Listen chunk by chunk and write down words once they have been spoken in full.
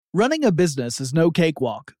Running a business is no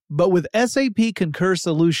cakewalk, but with SAP Concur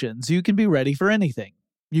Solutions, you can be ready for anything.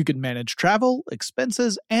 You can manage travel,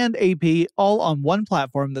 expenses, and AP all on one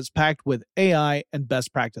platform that's packed with AI and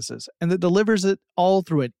best practices, and that delivers it all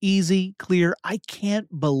through an easy, clear, I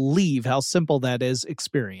can't believe how simple that is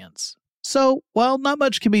experience. So, while not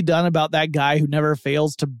much can be done about that guy who never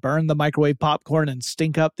fails to burn the microwave popcorn and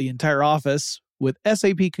stink up the entire office, with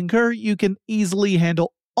SAP Concur, you can easily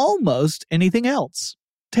handle almost anything else.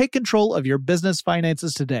 Take control of your business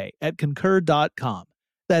finances today at Concur.com.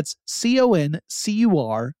 That's CONCUR.com.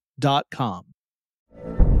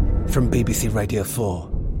 From BBC Radio 4,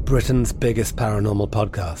 Britain's biggest paranormal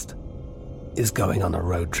podcast is going on a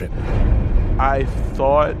road trip. I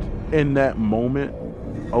thought in that moment,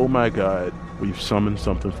 oh my God, we've summoned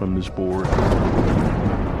something from this board.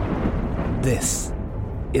 This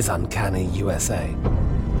is Uncanny USA.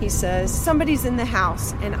 He says, somebody's in the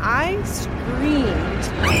house, and I screamed.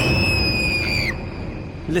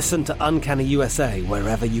 Listen to Uncanny USA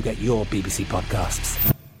wherever you get your BBC podcasts,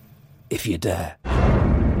 if you dare.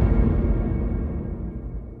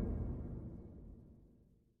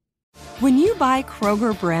 When you buy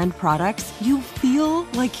Kroger brand products, you feel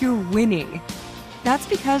like you're winning. That's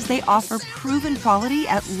because they offer proven quality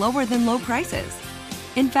at lower than low prices.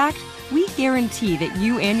 In fact, we guarantee that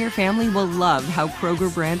you and your family will love how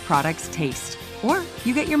Kroger brand products taste, or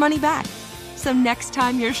you get your money back. So next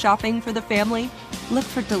time you're shopping for the family, look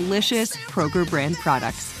for delicious Kroger brand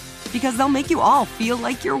products, because they'll make you all feel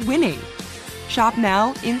like you're winning. Shop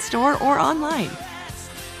now, in-store, or online.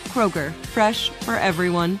 Kroger, fresh for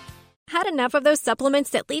everyone. Had enough of those supplements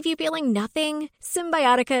that leave you feeling nothing?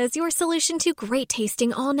 Symbiotica is your solution to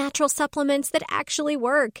great-tasting, all-natural supplements that actually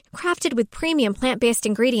work. Crafted with premium plant-based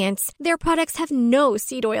ingredients, their products have no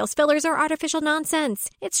seed oils, fillers, or artificial nonsense.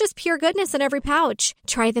 It's just pure goodness in every pouch.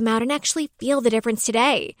 Try them out and actually feel the difference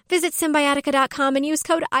today. Visit Symbiotica.com and use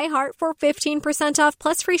code IHEART for 15% off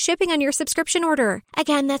plus free shipping on your subscription order.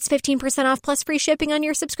 Again, that's 15% off plus free shipping on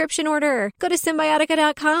your subscription order. Go to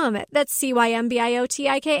Symbiotica.com. That's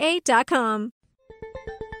CYMBIOTIKA.com.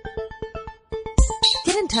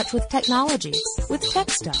 Get in touch with technology with Tech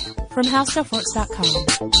Stuff from HowStuffWorks.com.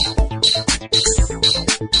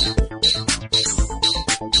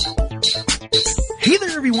 Hey there,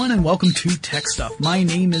 everyone, and welcome to Tech Stuff. My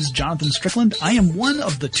name is Jonathan Strickland. I am one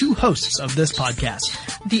of the two hosts of this podcast.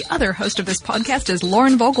 The other host of this podcast is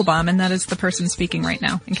Lauren Vogelbaum, and that is the person speaking right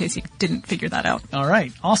now, in case you didn't figure that out. All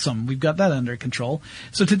right. Awesome. We've got that under control.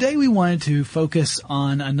 So today we wanted to focus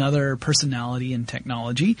on another personality in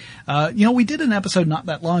technology. We did an episode not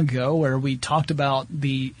that long ago where we talked about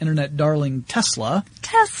the internet darling Tesla.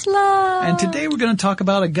 Tesla! And today we're going to talk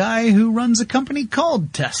about a guy who runs a company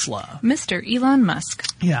called Tesla. Mr. Elon Musk.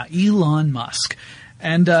 Yeah, Elon Musk.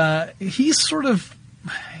 And he's sort of...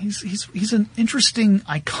 He's an interesting,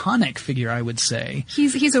 iconic figure, I would say.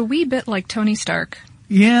 He's a wee bit like Tony Stark.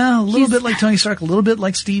 Yeah, a little bit like Tony Stark, a little bit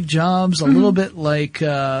like Steve Jobs, a little bit like,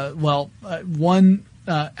 one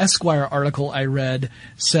Esquire article I read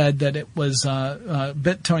said that it was a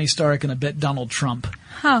bit Tony Stark and a bit Donald Trump.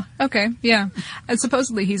 Huh, okay, yeah. And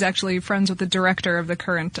supposedly he's actually friends with the director of the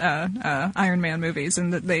current Iron Man movies,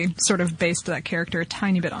 and that they sort of based that character a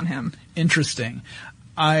tiny bit on him. Interesting.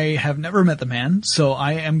 I have never met the man, so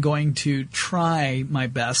I am going to try my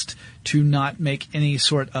best to not make any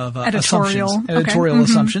sort of editorial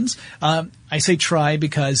assumptions. I say try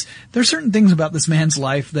because there are certain things about this man's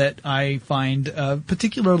life that I find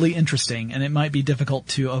particularly interesting, and it might be difficult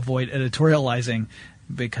to avoid editorializing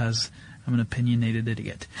because I'm an opinionated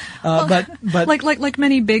idiot. But like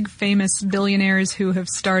many big famous billionaires who have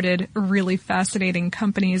started really fascinating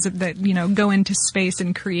companies that go into space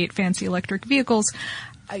and create fancy electric vehicles.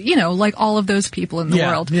 Like all of those people in the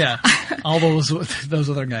world. Yeah, all those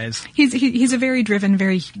other guys. He's a very driven,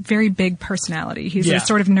 very, very big personality. He's a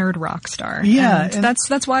sort of nerd rock star. Yeah, and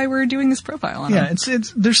that's why we're doing this profile on him.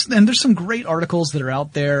 There's some great articles that are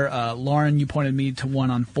out there. Lauren, you pointed me to one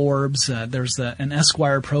on Forbes. There's an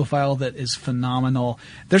Esquire profile that is phenomenal.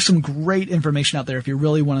 There's some great information out there if you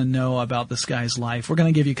really want to know about this guy's life. We're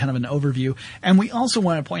going to give you kind of an overview, and we also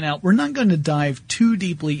want to point out we're not going to dive too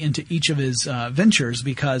deeply into each of his ventures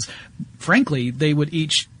because, frankly, they would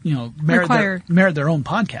each, merit their own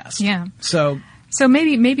podcast. Yeah. So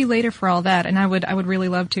maybe later for all that, and I would really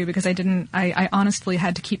love to, because I honestly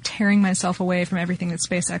had to keep tearing myself away from everything that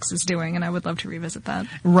SpaceX is doing, and I would love to revisit that.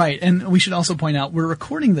 Right, and we should also point out we're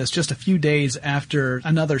recording this just a few days after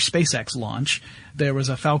another SpaceX launch. There was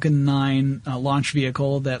a Falcon 9 launch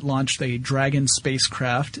vehicle that launched a Dragon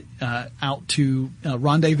spacecraft out to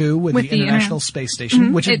rendezvous with the International Space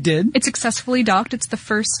Station, which it did. It successfully docked. It's the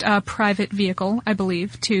first private vehicle, I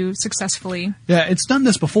believe, to successfully... Yeah, it's done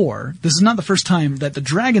this before. This is not the first time that the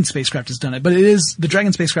Dragon spacecraft has done it, but the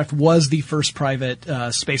Dragon spacecraft was the first private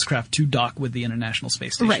spacecraft to dock with the International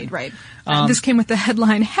Space Station. Right. This came with the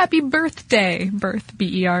headline, Happy Birthday, birth,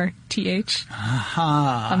 B-E-R-T-H.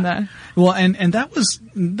 On the... Well, and that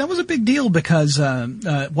was a big deal because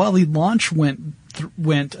while the launch went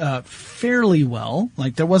fairly well,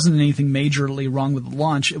 like there wasn't anything majorly wrong with the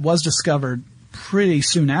launch, it was discovered pretty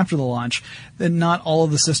soon after the launch that not all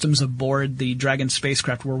of the systems aboard the Dragon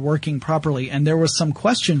spacecraft were working properly, and there was some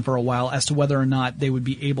question for a while as to whether or not they would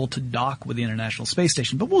be able to dock with the International Space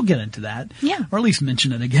Station. But we'll get into that, or at least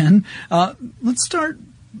mention it again. Let's start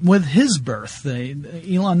with his birth,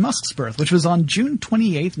 Elon Musk's birth, which was on June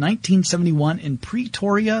 28th, 1971 in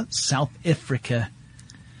Pretoria, South Africa.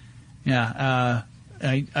 Yeah,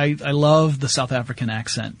 I love the South African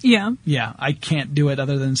accent. Yeah. Yeah, I can't do it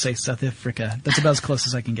other than say South Africa. That's about as close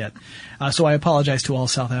as I can get. So I apologize to all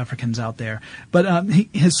South Africans out there. But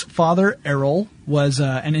his father, Errol, was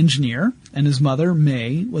an engineer, and his mother,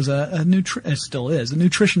 May, was still is a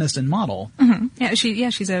nutritionist and model. Mm-hmm. Yeah,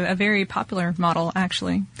 she's a very popular model,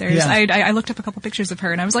 actually. I looked up a couple pictures of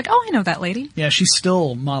her, and I was like, oh, I know that lady. Yeah, she's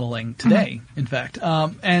still modeling today, in fact.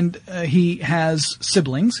 And he has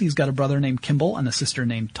siblings. He's got a brother named Kimball and a sister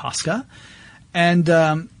named Tosca.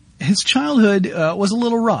 And his childhood was a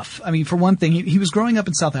little rough. I mean, for one thing, he was growing up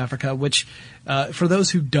in South Africa, which, for those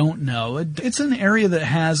who don't know, it's an area that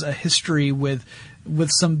has a history with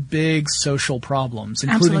some big social problems,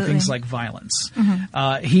 including things like violence.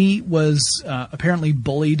 Mm-hmm. He was apparently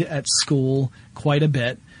bullied at school quite a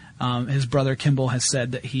bit. His brother Kimball has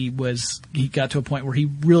said that he got to a point where he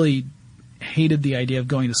really hated the idea of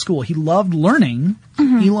going to school. He loved learning.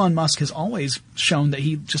 Mm-hmm. Elon Musk has always shown that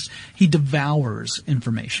he devours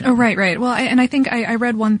information. Oh, right. Well, I think I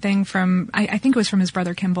read one thing from, I think it was from his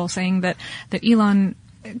brother Kimball, saying that Elon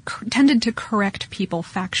tended to correct people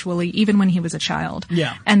factually even when he was a child.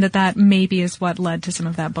 Yeah. And that maybe is what led to some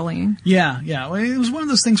of that bullying. Yeah. Well, it was one of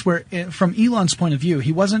those things where, from Elon's point of view,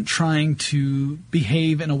 he wasn't trying to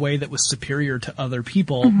behave in a way that was superior to other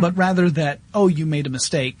people, mm-hmm. but rather that, oh, you made a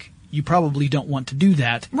mistake. You probably don't want to do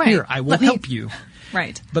that. Right. Here, I will help you.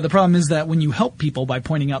 Right. But the problem is that when you help people by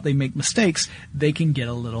pointing out they make mistakes, they can get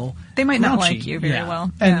a little They might grouchy. not like you very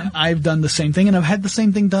well. And I've done the same thing, and I've had the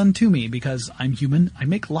same thing done to me because I'm human. I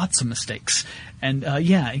make lots of mistakes. And,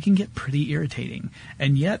 it can get pretty irritating.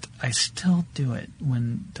 And yet, I still do it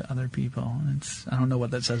to other people. I don't know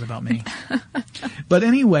what that says about me. But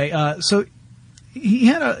anyway, so he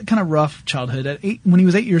had a kind of rough childhood. When he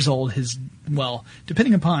was 8 years old,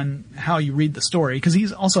 depending upon how you read the story, because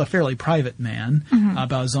he's also a fairly private man, mm-hmm.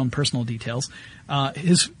 About his own personal details,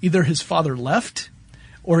 either his father left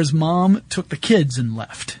or his mom took the kids and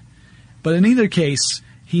left. But in either case,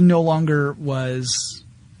 he no longer was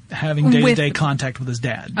having day-to-day contact with his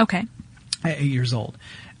dad. Okay. At 8 years old.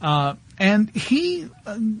 And he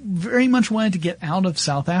very much wanted to get out of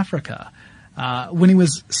South Africa. When he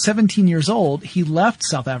was 17 years old, he left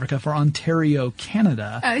South Africa for Ontario,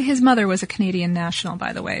 Canada. His mother was a Canadian national,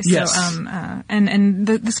 by the way. So, yes. And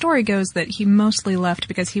the story goes that he mostly left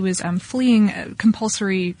because he was fleeing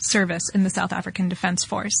compulsory service in the South African Defense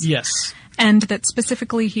Force. Yes. And that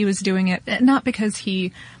specifically he was doing it not because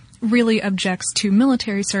he really objects to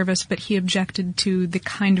military service, but he objected to the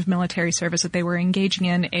kind of military service that they were engaging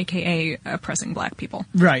in, aka oppressing black people.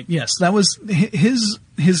 Right, yes. That was his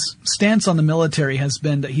stance on the military has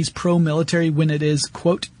been that he's pro-military when it is,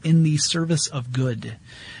 quote, in the service of good.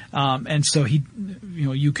 And so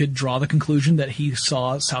you could draw the conclusion that he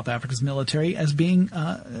saw South Africa's military as being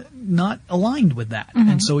not aligned with that. Mm-hmm.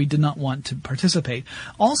 And so he did not want to participate.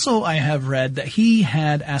 Also, I have read that he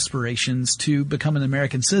had aspirations to become an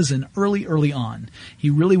American citizen early on. He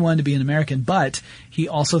really wanted to be an American, but he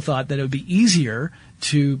also thought that it would be easier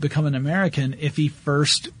to become an American if he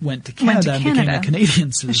first went to Canada and became a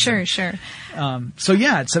Canadian citizen. Sure. So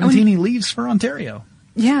at 17 he leaves for Ontario.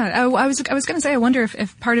 Yeah, I was going to say, I wonder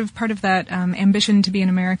if part of that ambition to be an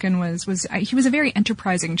American was he was a very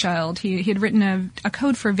enterprising child. He had written a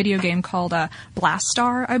code for a video game called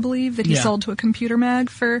Blastar, I believe, that he sold to a computer mag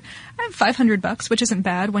for $500, which isn't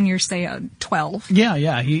bad when you're, say, 12.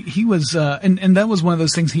 Yeah. He was, and that was one of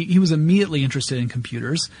those things. He was immediately interested in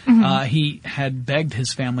computers. Mm-hmm. He had begged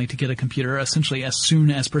his family to get a computer essentially as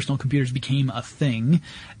soon as personal computers became a thing,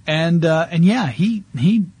 and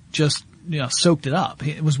he just soaked it up.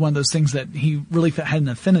 It was one of those things that he really had an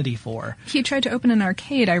affinity for. He tried to open an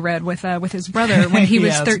arcade, I read, with his brother when he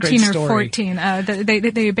was 13 or 14.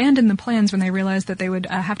 They abandoned the plans when they realized that they would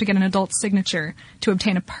have to get an adult signature to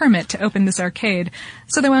obtain a permit to open this arcade.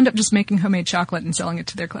 So they wound up just making homemade chocolate and selling it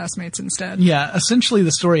to their classmates instead. Yeah, essentially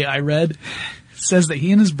the story I read says that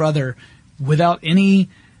he and his brother, without any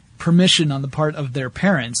permission on the part of their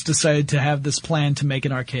parents, decided to have this plan to make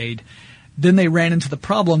an arcade. Then they ran into the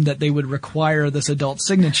problem that they would require this adult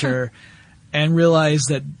signature and realized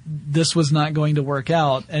that this was not going to work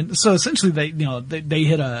out. And so essentially they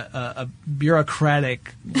hit a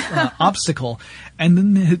bureaucratic obstacle. And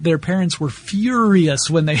then their parents were furious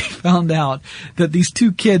when they found out that these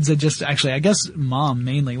two kids had just actually, I guess mom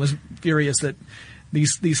mainly was furious that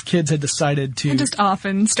these kids had decided to just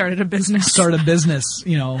often start a business,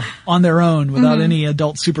 on their own without any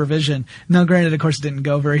adult supervision. Now, granted, of course, it didn't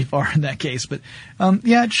go very far in that case, but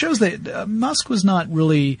it shows that Musk was not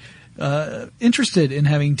really interested in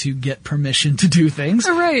having to get permission to do things,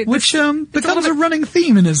 right? Which becomes a running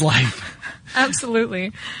theme in his life.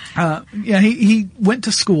 Absolutely. He went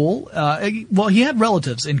to school. He had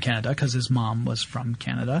relatives in Canada because his mom was from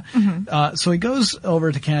Canada. So he goes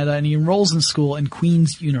over to Canada and he enrolls in school in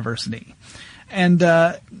Queen's University. And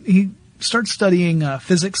he starts studying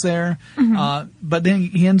physics there. But then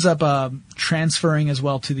he ends up transferring as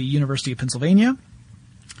well to the University of Pennsylvania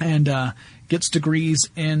and gets degrees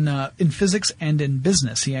in physics and in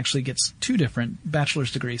business. He actually gets 2 different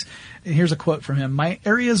bachelor's degrees. And here's a quote from him. "My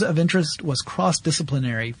areas of interest was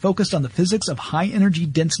cross-disciplinary, focused on the physics of high-energy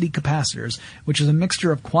density capacitors, which is a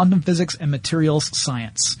mixture of quantum physics and materials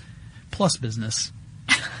science, plus business."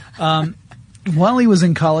 While he was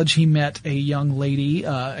in college, he met a young lady.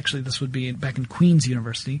 Actually, this would be back in Queen's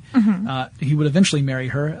University. He would eventually marry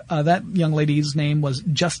her. That young lady's name was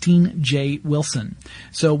Justine J. Wilson.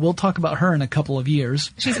 So we'll talk about her in a couple of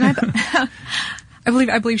years. She's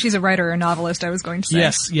I believe she's a writer or novelist, I was going to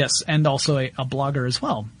say. Yes, and also a blogger as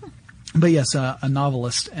well. But yes, a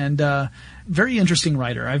novelist and very interesting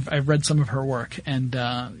writer. I've read some of her work, and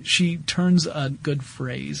she turns a good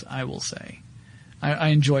phrase, I will say. I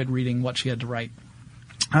enjoyed reading what she had to write.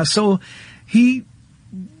 So he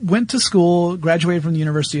went to school, graduated from the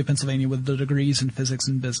University of Pennsylvania with the degrees in physics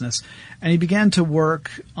and business, and he began to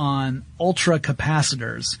work on ultra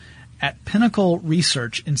capacitors at Pinnacle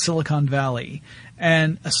Research in Silicon Valley.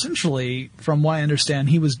 And essentially, from what I understand,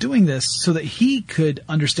 he was doing this so that he could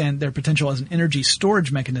understand their potential as an energy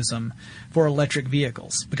storage mechanism for electric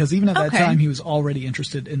vehicles. Because even at that time, he was already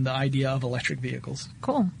interested in the idea of electric vehicles.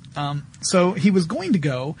 Cool. So he was going to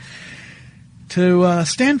go to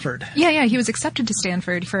Stanford. Yeah, he was accepted to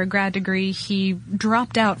Stanford for a grad degree. He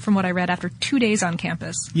dropped out, from what I read, after 2 days on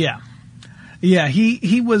campus. Yeah,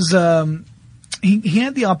 he was he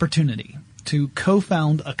had the opportunity to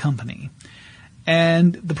co-found a company.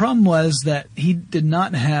 And the problem was that he did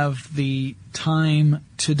not have the time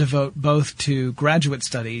to devote both to graduate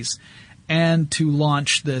studies and to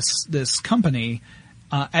launch this company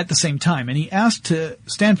at the same time. And he asked to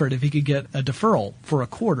Stanford if he could get a deferral for a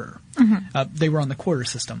quarter. They were on the quarter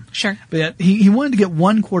system. Sure. But he wanted to get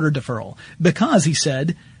 1 quarter deferral because, he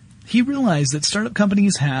said, he realized that startup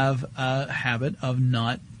companies have a habit of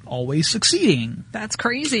not always succeeding. That's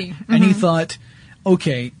crazy. And he thought,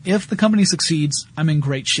 okay, if the company succeeds, I'm in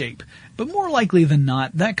great shape. But more likely than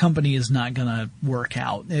not, that company is not going to work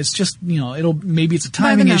out. It's just, maybe it's a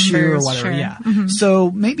timing issue or whatever. Sure. Yeah.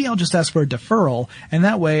 So maybe I'll just ask for a deferral, and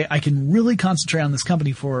that way I can really concentrate on this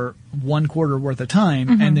company for 1 quarter worth of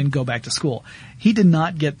time and then go back to school. He did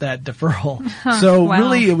not get that deferral. So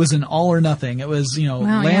really it was an all or nothing. It was,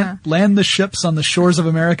 land the ships on the shores of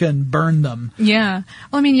America and burn them. Yeah.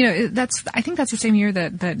 Well, I mean, I think that's the same year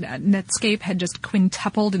that Netscape had just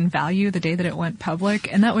quintupled in value the day that it went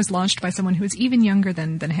public, and that was launched by someone who was even younger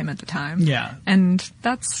than him at the time. Yeah. And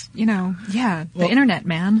that's, the internet,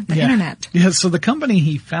 man. The internet. Yeah, so the company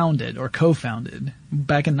he founded or co-founded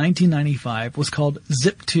back in 1995 was called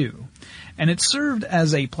Zip2. And it served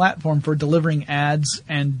as a platform for delivering ads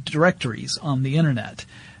and directories on the internet.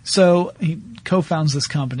 So he co-founds this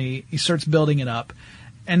company, he starts building it up,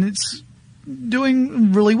 and it's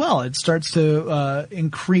doing really well. It starts to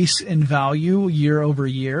increase in value year over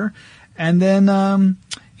year. And then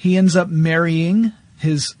he ends up marrying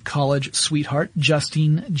his college sweetheart,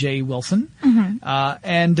 Justine J. Wilson.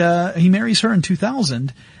 And he marries her in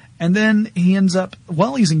 2000. And then he ends up,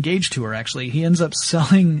 while he's engaged to her actually, he ends up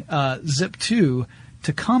selling Zip2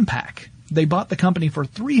 to Compaq. They bought the company for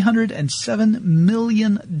 $307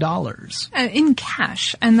 million. In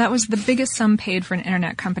cash. And that was the biggest sum paid for an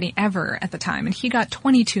internet company ever at the time. And he got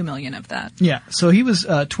 $22 million of that. Yeah. So he was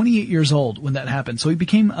 28 years old when that happened. So he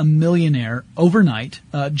became a millionaire overnight.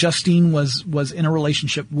 Justine was in a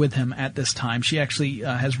relationship with him at this time. She actually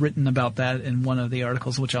has written about that in one of the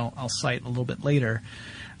articles, which I'll cite a little bit later.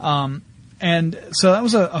 And so that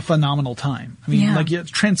was a phenomenal time. I mean, it's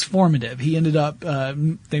transformative. He ended up,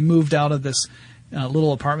 they moved out of this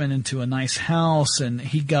little apartment into a nice house, and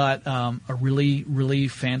he got a really, really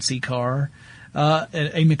fancy car,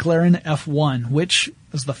 a McLaren F1, which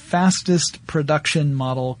was the fastest production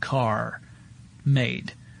model car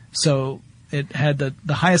made. So it had the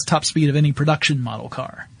highest top speed of any production model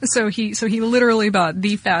car. So he literally bought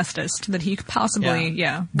the fastest that he could possibly,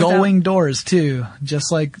 Gullwing doors too,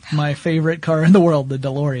 just like my favorite car in the world, the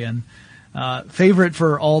DeLorean. Favorite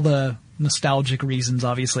for all the nostalgic reasons,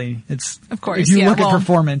 obviously. It's, of course, if you look at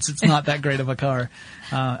performance, it's not that great of a car.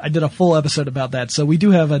 I did a full episode about that. So we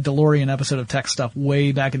do have a DeLorean episode of Tech Stuff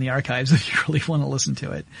way back in the archives if you really want to listen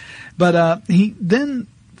to it. But, he then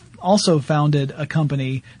also founded a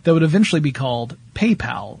company that would eventually be called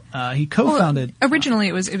PayPal. He co-founded... originally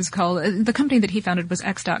it was called... the company that he founded was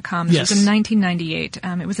X.com. This was in 1998.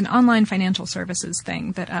 It was an online financial services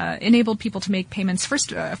thing that enabled people to make payments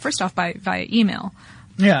first off via email.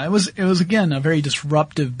 Yeah, it was again a very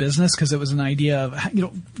disruptive business because it was an idea of,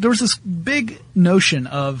 there was this big notion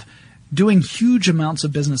of doing huge amounts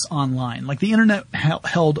of business online. Like the internet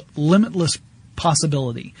held limitless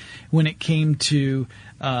possibility when it came to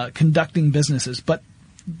conducting businesses. But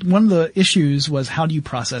one of the issues was, how do you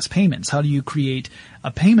process payments? How do you create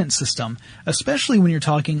a payment system, especially when you're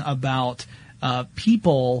talking about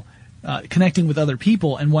people connecting with other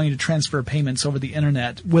people and wanting to transfer payments over the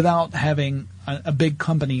internet without having a big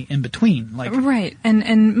company in between. Right.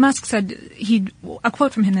 And Musk said a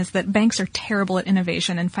quote from him is that banks are terrible at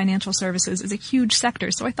innovation and financial services is a huge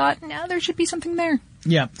sector. So I thought, no, there should be something there.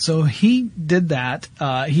 Yeah. So he did that.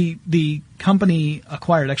 The company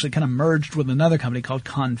acquired actually kind of merged with another company called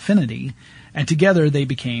Confinity, and together they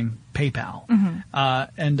became PayPal.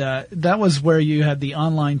 Mm-hmm. That was where you had the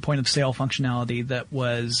online point of sale functionality that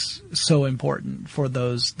was so important for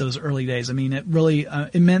those early days. I mean, it really,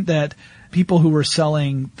 it meant that people who were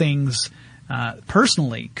selling things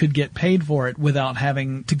personally could get paid for it without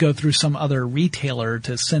having to go through some other retailer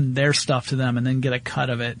to send their stuff to them and then get a cut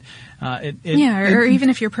of it. Or even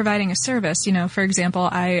if you're providing a service, for example,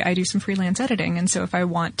 I do some freelance editing, and so if I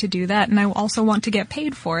want to do that and I also want to get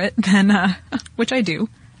paid for it, then which I do.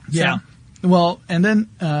 Yeah. So. Well, and then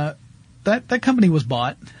that company was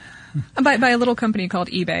bought by a little company called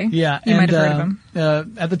eBay. Yeah, you might have heard of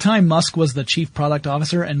them. At the time, Musk was the chief product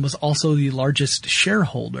officer and was also the largest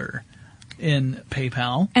shareholder in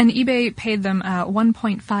PayPal. And eBay paid them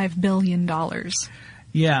 $1.5 billion.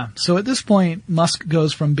 Yeah. So at this point, Musk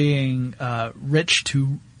goes from being rich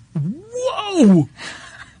to whoa.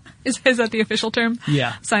 Is that the official term?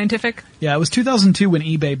 Yeah. Scientific? Yeah. It was 2002 when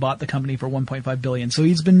eBay bought the company for $1.5 billion. So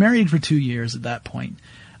he's been married for 2 years at that point.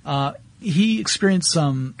 He experienced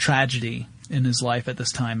some tragedy in his life at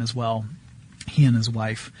this time as well. He and his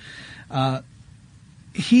wife.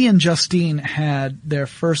 He and Justine had their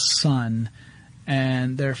first son,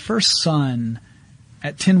 and their first son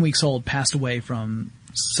at 10 weeks old passed away from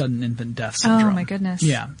sudden infant death syndrome. Oh my goodness.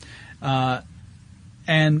 Yeah.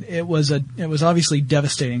 And it was obviously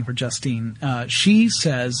devastating for Justine. She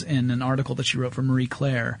says in an article that she wrote for Marie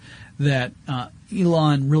Claire that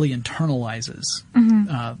Elon really internalizes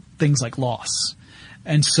things like loss.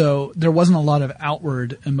 And so there wasn't a lot of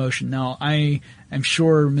outward emotion. Now, I am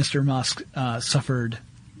sure Mr. Musk suffered,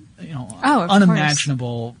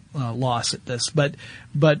 unimaginable loss at this, but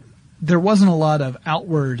there wasn't a lot of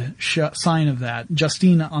outward sign of that.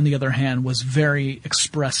 Justine, on the other hand, was very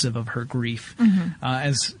expressive of her grief,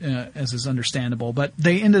 as is understandable. But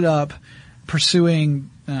they ended up pursuing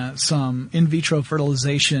some in vitro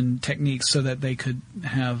fertilization techniques so that they could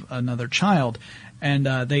have another child, and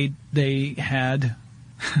they had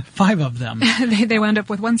 5 of them. They wound up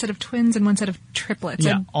with one set of twins and one set of triplets.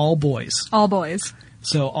 Yeah, all boys. All boys.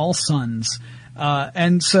 So all sons.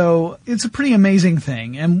 And so it's a pretty amazing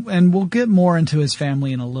thing. And we'll get more into his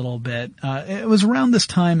family in a little bit. It was around this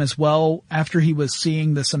time as well, after he was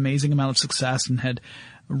seeing this amazing amount of success and had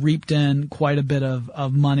reaped in quite a bit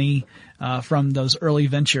of money, from those early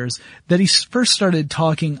ventures, that he first started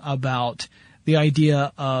talking about the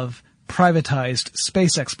idea of privatized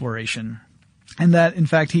space exploration. And that, in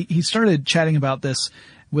fact, he started chatting about this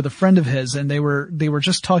with a friend of his, and they were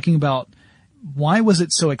just talking about why was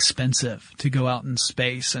it so expensive to go out in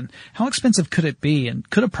space, and how expensive could it be? And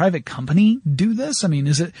could a private company do this? I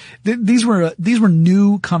mean, these were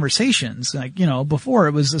new conversations. Like, before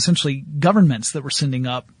it was essentially governments that were sending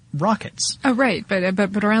up rockets. Oh, right.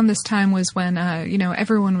 But around this time was when,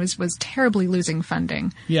 everyone was terribly losing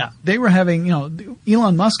funding. Yeah. They were having,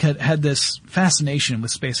 Elon Musk had this fascination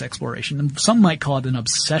with space exploration, and some might call it an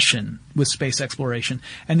obsession with space exploration,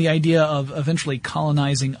 and the idea of eventually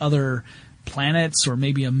colonizing other planets or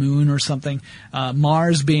maybe a moon or something.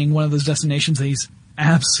 Mars being one of those destinations that he's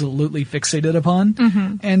absolutely fixated upon.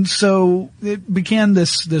 Mm-hmm. And so it began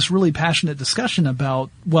this really passionate discussion about,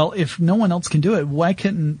 well, if no one else can do it, why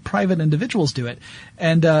couldn't private individuals do it?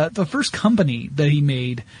 And the first company that he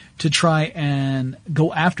made to try and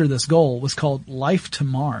go after this goal was called Life to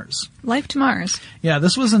Mars. Life to Mars. Yeah,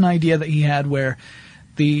 this was an idea that he had where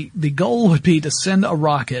the goal would be to send a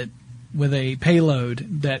rocket with a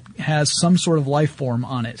payload that has some sort of life form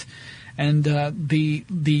on it. And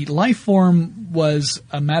the life form was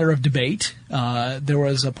a matter of debate. There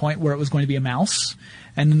was a point where it was going to be a mouse,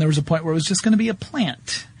 and then there was a point where it was just going to be a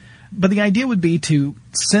plant. But the idea would be to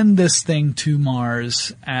send this thing to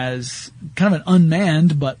Mars as kind of an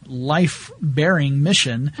unmanned but life-bearing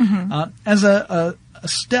mission, as a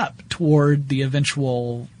step toward the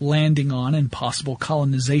eventual landing on and possible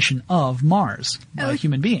colonization of Mars by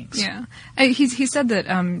human beings. Yeah. He said that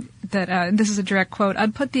this is a direct quote,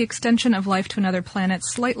 "I'd put the extension of life to another planet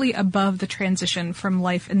slightly above the transition from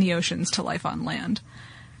life in the oceans to life on land."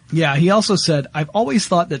 Yeah, he also said, "I've always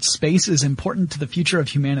thought that space is important to the future of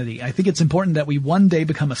humanity. I think it's important that we one day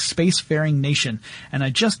become a spacefaring nation, and I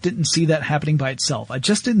just didn't see that happening by itself. I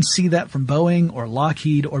just didn't see that from Boeing or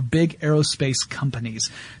Lockheed or big aerospace companies.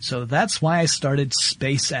 So that's why I started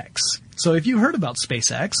SpaceX." So if you heard about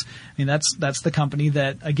SpaceX, I mean, that's the company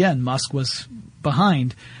that, again, Musk was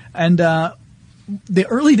behind. And the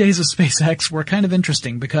early days of SpaceX were kind of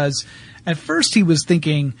interesting because at first he was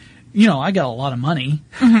thinking, I got a lot of money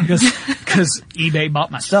because eBay bought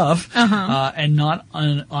my stuff, and not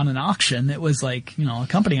on an auction. It was like, a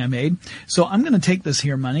company I made. So I'm going to take this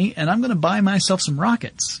here money and I'm going to buy myself some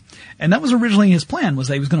rockets. And that was originally his plan, was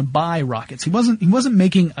that he was going to buy rockets. He wasn't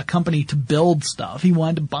making a company to build stuff. He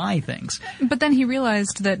wanted to buy things. But then he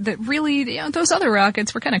realized that really, those other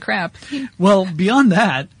rockets were kind of crap. Well, beyond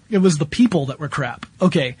that, it was the people that were crap.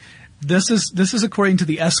 Okay. This is according to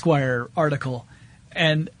the Esquire article.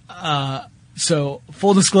 And so,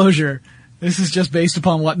 full disclosure, this is just based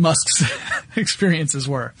upon what Musk's experiences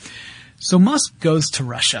were. So Musk goes to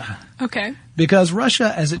Russia. Okay. Because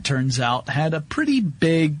Russia, as it turns out, had a pretty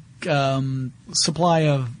big supply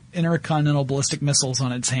of intercontinental ballistic missiles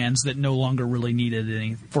on its hands that no longer really needed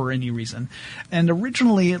any for any reason. And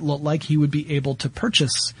originally it looked like he would be able to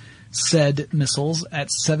purchase said missiles at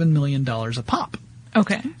 $7 million a pop.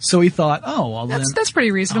 Okay. So he thought, well, that's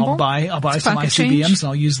pretty reasonable. I'll buy some ICBMs and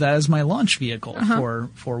I'll use that as my launch vehicle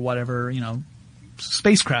for whatever,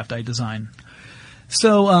 spacecraft I design.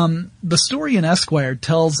 So, the story in Esquire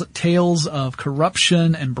tells tales of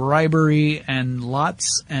corruption and bribery and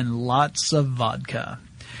lots of vodka.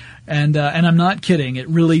 And I'm not kidding. It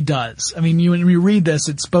really does. I mean, when you read this,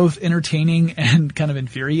 it's both entertaining and kind of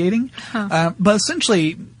infuriating. But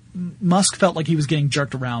essentially, Musk felt like he was getting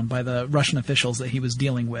jerked around by the Russian officials that he was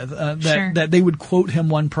dealing with, that they would quote him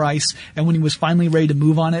one price, and when he was finally ready to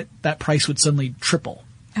move on it, that price would suddenly triple.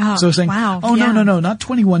 Oh, so saying, wow. No, not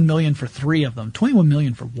 21 million for 3 of them, 21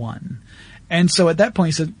 million for 1. And so at that point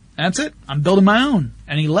he said, that's it, I'm building my own.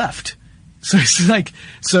 And he left. So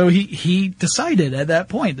he decided at that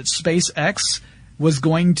point that SpaceX was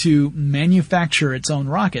going to manufacture its own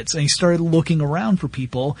rockets, and he started looking around for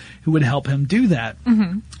people who would help him do that.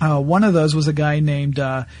 One of those was a guy named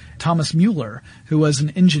Thomas Mueller, who was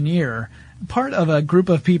an engineer, part of a group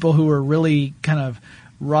of people who were really kind of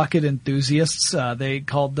rocket enthusiasts. They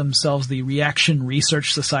called themselves the Reaction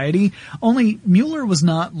Research Society. Only Mueller was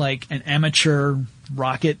not like an amateur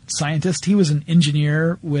rocket scientist. He was an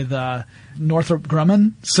engineer with Northrop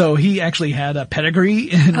Grumman, so he actually had a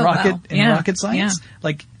pedigree in rocket science. Yeah.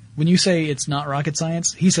 Like when you say it's not rocket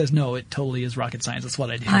science, he says no, it totally is rocket science. That's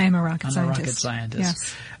what I do. I am a rocket scientist. I'm a rocket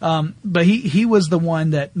scientist. Yes. But he was the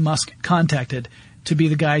one that Musk contacted to be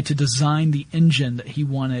the guy to design the engine that he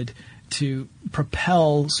wanted to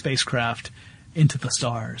propel spacecraft into the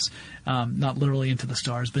stars. Not literally into the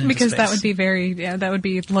stars, but into because space. that would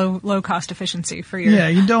be low cost efficiency for your.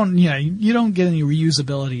 You don't get any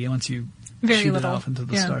reusability once you shoot it off into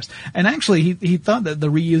the stars. And actually he thought that the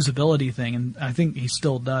reusability thing, and I think he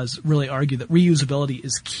still does, really argue that reusability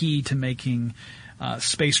is key to making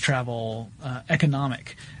space travel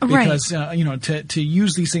economic, because to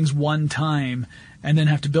use these things one time and then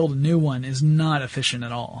have to build a new one is not efficient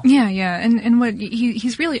at all. Yeah. And what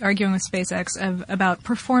he's really arguing with SpaceX about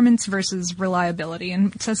performance versus reliability,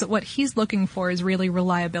 and says that what he's looking for is really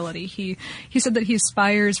reliability. He said that he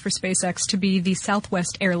aspires for SpaceX to be the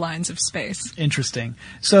Southwest Airlines of space. Interesting.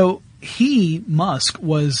 So Musk,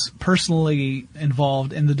 was personally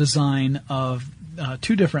involved in the design of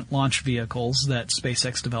two different launch vehicles that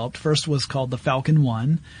SpaceX developed. First was called the Falcon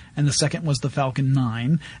 1, and the second was the Falcon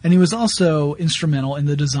 9. And he was also instrumental in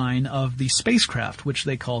the design of the spacecraft, which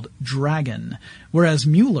they called Dragon, whereas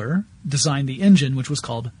Mueller designed the engine, which was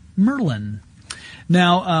called Merlin.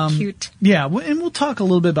 Now, cute. Yeah, and we'll talk a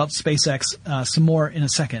little bit about SpaceX some more in a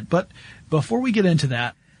second. But before we get into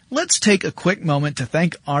that, let's take a quick moment to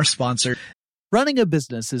thank our sponsor. Running a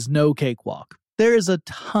business is no cakewalk. There is a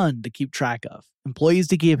ton to keep track of. Employees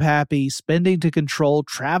to keep happy, spending to control,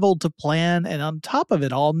 travel to plan, and on top of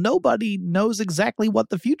it all, nobody knows exactly what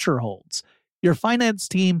the future holds. Your finance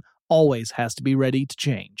team always has to be ready to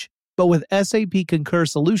change. But with SAP Concur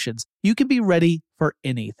Solutions, you can be ready for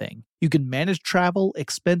anything. You can manage travel,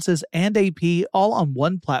 expenses, and AP all on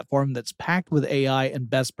one platform that's packed with AI and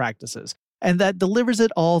best practices, and that delivers it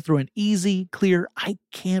all through an easy, clear, I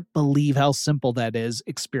can't believe how simple that is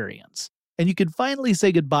experience. And you can finally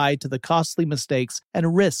say goodbye to the costly mistakes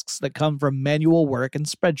and risks that come from manual work and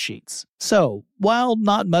spreadsheets. So, while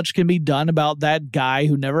not much can be done about that guy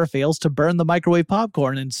who never fails to burn the microwave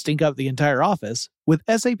popcorn and stink up the entire office, with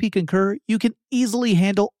SAP Concur, you can easily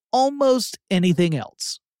handle almost anything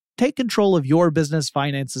else. Take control of your business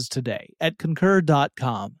finances today at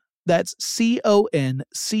Concur.com. That's CONCUR.com.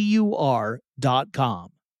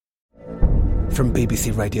 From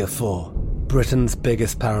BBC Radio 4, Britain's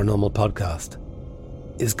biggest paranormal podcast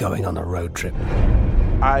is going on a road trip.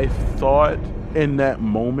 I thought in that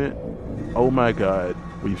moment, oh my God,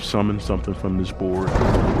 we've summoned something from this board.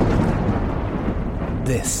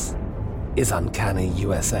 This is Uncanny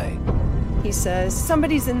USA. He says,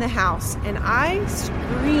 somebody's in the house, and I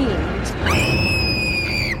screamed.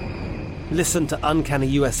 Listen to Uncanny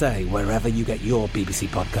USA wherever you get your BBC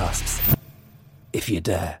podcasts, if you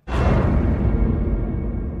dare.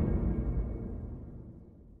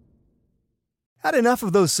 Had enough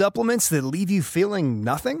of those supplements that leave you feeling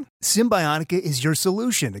nothing? Symbiotica is your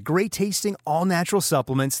solution to great-tasting, all-natural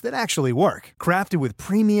supplements that actually work. Crafted with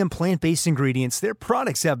premium plant-based ingredients, their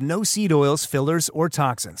products have no seed oils, fillers, or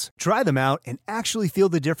toxins. Try them out and actually feel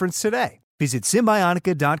the difference today. Visit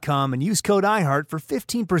Symbiotica.com and use code IHEART for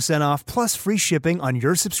 15% off plus free shipping on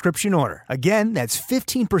your subscription order. Again, that's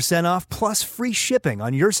 15% off plus free shipping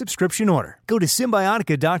on your subscription order. Go to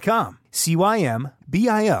Symbiotica.com.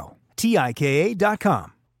 CYMBIOTIKA.com.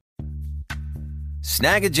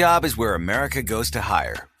 Snag a Job is where America goes to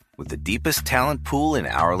hire, with the deepest talent pool in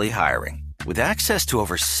hourly hiring. With access to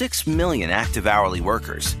over 6 million active hourly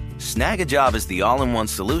workers, Snag a Job is the all-in-one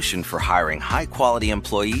solution for hiring high-quality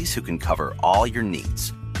employees who can cover all your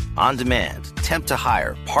needs. On demand, temp to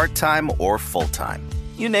hire, part-time or full-time.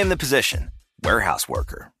 You name the position. Warehouse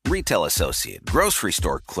worker, retail associate, grocery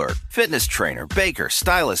store clerk, fitness trainer, baker,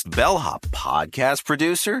 stylist, bellhop, podcast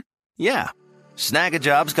producer. Yeah, Snag a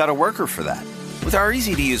Job's got a worker for that. With our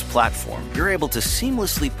easy-to-use platform, you're able to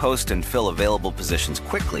seamlessly post and fill available positions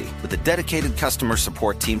quickly with a dedicated customer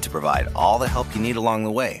support team to provide all the help you need along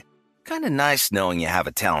the way. Kind of nice knowing you have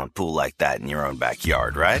a talent pool like that in your own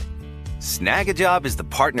backyard, right? Snag a Job is the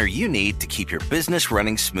partner you need to keep your business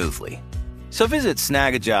running smoothly. So visit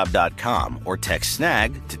snagajob.com or text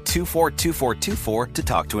snag to 242424 to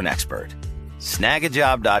talk to an expert.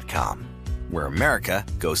 Snagajob.com, where America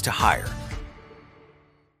goes to hire.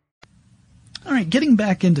 All right, getting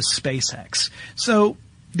back into SpaceX. So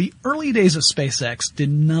the early days of SpaceX did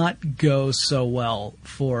not go so well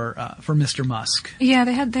for Mr. Musk. Yeah,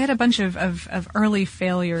 they had a bunch of early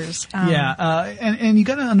failures. And you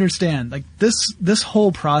got to understand, like this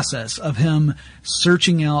whole process of him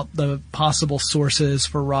searching out the possible sources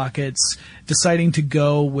for rockets, deciding to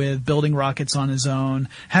go with building rockets on his own,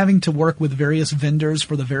 having to work with various vendors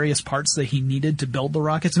for the various parts that he needed to build the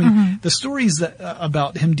rockets. I mean, the stories that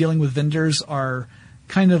about him dealing with vendors are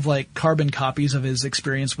kind of like carbon copies of his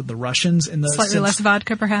experience with the Russians. In the slightly less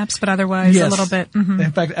vodka, perhaps, but otherwise a little bit. Mm-hmm.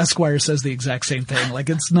 In fact, Esquire says the exact same thing. Like,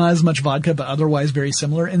 it's not as much vodka, but otherwise very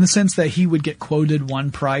similar, in the sense that he would get quoted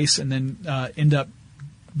one price and then end up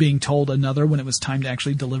being told another when it was time to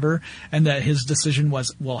actually deliver, and that his decision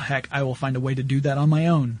was, well, heck, I will find a way to do that on my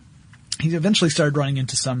own. He eventually started running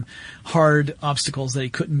into some hard obstacles that he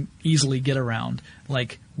couldn't easily get around,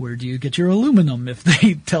 like, where do you get your aluminum if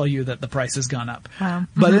they tell you that the price has gone up? Wow.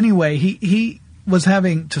 But anyway, he was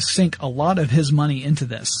having to sink a lot of his money into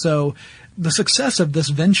this. So the success of this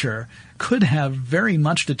venture could have very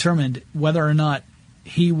much determined whether or not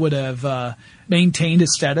he would have maintained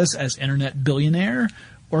his status as internet billionaire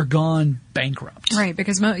or gone bankrupt. Right,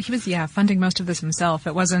 because he was funding most of this himself.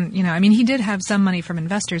 It wasn't, he did have some money from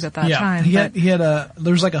investors at that time.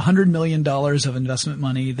 There was like $100 million of investment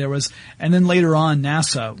money. And then later on,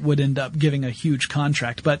 NASA would end up giving a huge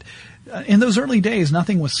contract. But in those early days,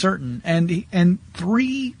 nothing was certain. And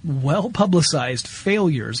 3 well-publicized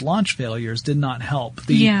launch failures, did not help.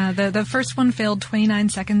 The first one failed 29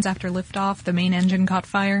 seconds after liftoff. The main engine caught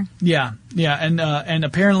fire. Yeah, and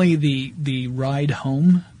apparently the ride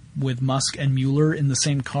home with Musk and Mueller in the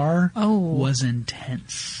same car was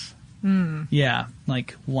intense. Yeah,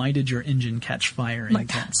 like, why did your engine catch fire?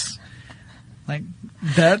 Intense. Like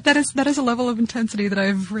that. That is a level of intensity that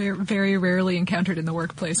I've very rarely encountered in the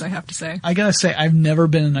workplace, I have to say. I gotta say, I've never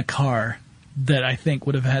been in a car that I think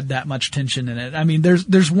would have had that much tension in it. I mean,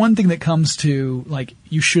 there's one thing that comes to, like,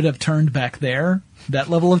 you should have turned back there, that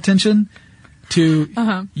level of tension,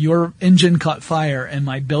 to your engine caught fire and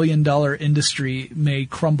my billion-dollar industry may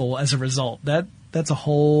crumble as a result. That's a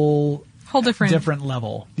whole different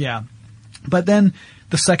level. Yeah. But then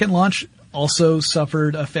the second launch also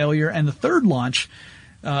suffered a failure, and the third launch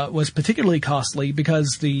was particularly costly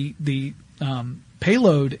because the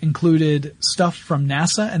payload included stuff from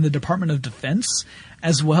NASA and the Department of Defense,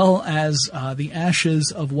 as well as the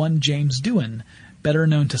ashes of one James Doohan, better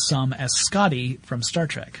known to some as Scotty from Star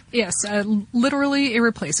Trek. Yes, literally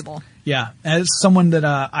irreplaceable. Yeah, as someone that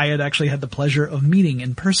I had actually had the pleasure of meeting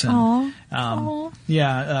in person. Aww.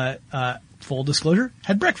 Full disclosure,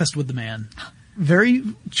 had breakfast with the man. Very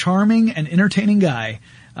charming and entertaining guy.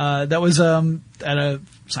 That was at a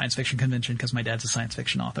science fiction convention because my dad's a science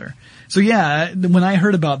fiction author. So yeah, when I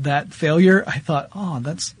heard about that failure, I thought,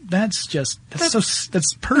 that's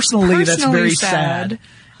personally that's very sad.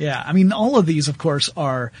 Yeah, I mean, all of these, of course,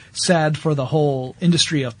 are sad for the whole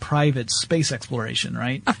industry of private space exploration,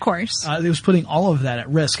 right? Of course. It was putting all of that at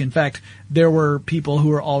risk. In fact, there were people who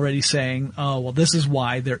were already saying, this is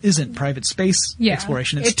why there isn't private space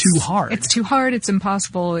exploration. It's too hard. It's too hard. It's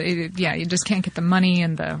impossible. You just can't get the money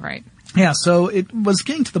and right. Yeah, so it was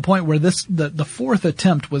getting to the point where the fourth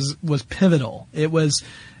attempt was pivotal. It was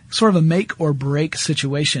sort of a make or break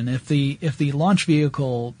situation. If the launch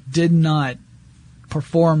vehicle did not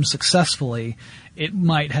perform successfatti, it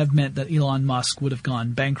might have meant that Elon Musk would have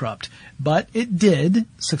gone bankrupt. But it did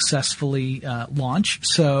successfully launch,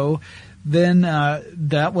 so then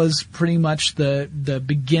that was pretty much the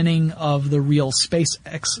beginning of the real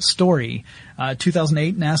SpaceX story.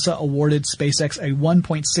 2008, NASA awarded SpaceX a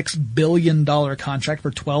 $1.6 billion contract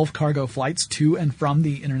for 12 cargo flights to and from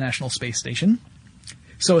the International Space Station.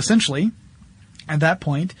 So essentially, at that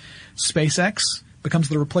point, SpaceX becomes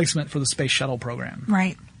the replacement for the Space Shuttle program.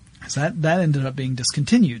 Right. So that ended up being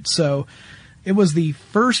discontinued. So it was the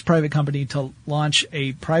first private company to launch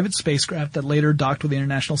a private spacecraft that later docked with the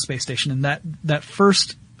International Space Station, and that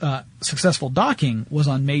first successful docking was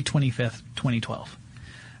on May 25th, 2012.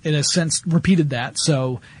 It has since repeated that,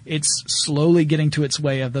 so it's slowly getting to its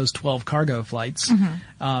way of those 12 cargo flights.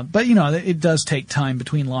 Mm-hmm. But, it does take time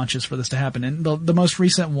between launches for this to happen. And the most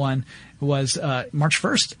recent one was March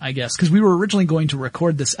 1st, I guess, because we were originally going to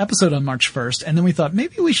record this episode on March 1st, and then we thought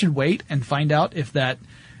maybe we should wait and find out if that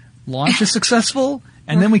launch is successful,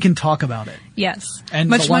 and then we can talk about it. Yes. And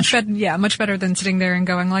much better than sitting there and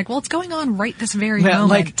going like, well, it's going on right this very moment.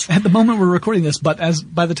 Like, at the moment we're recording this, but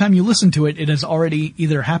by the time you listen to it, it has already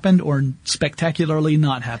either happened or spectacularly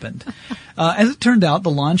not happened. As it turned out,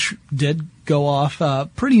 the launch did go off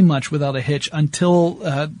pretty much without a hitch until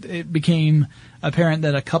it became apparent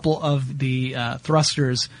that a couple of the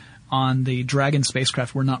thrusters on the Dragon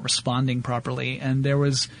spacecraft were not responding properly, and there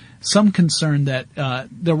was some concern that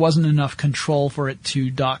there wasn't enough control for it to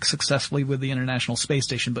dock successfully with the International Space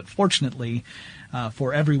Station. But fortunately,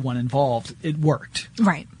 for everyone involved, it worked.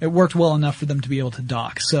 Right. It worked well enough for them to be able to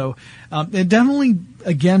dock. So it definitely,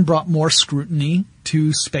 again, brought more scrutiny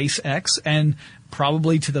to SpaceX and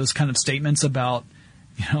probably to those kind of statements about,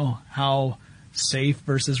 how safe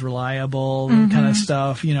versus reliable kind of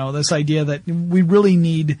stuff. This idea that we really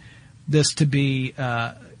need this to be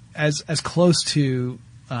as close to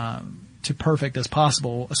perfect as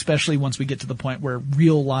possible, especially once we get to the point where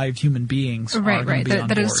real live human beings are going to be on board.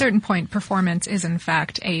 That at a certain point, performance is in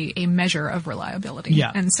fact a measure of reliability.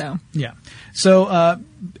 Yeah. And so. Yeah. So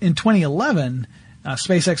in 2011,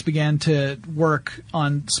 SpaceX began to work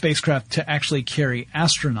on spacecraft to actually carry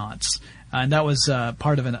astronauts. And that was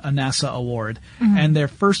part of a NASA award. Mm-hmm. And their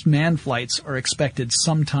first manned flights are expected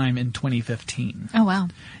sometime in 2015. Oh, wow.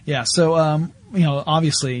 Yeah, so,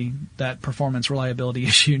 obviously that performance reliability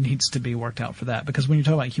issue needs to be worked out for that. Because when you're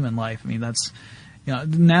talking about human life, I mean, that's,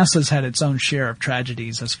 NASA's had its own share of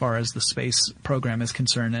tragedies as far as the space program is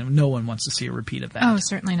concerned, and no one wants to see a repeat of that. Oh,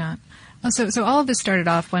 certainly not. So all of this started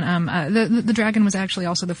off when the Dragon was actually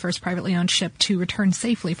also the first privately owned ship to return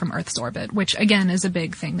safely from Earth's orbit, which again is a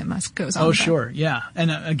big thing that Musk goes on. Oh, about. Sure, yeah,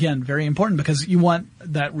 and again, very important because you want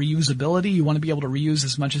that reusability. You want to be able to reuse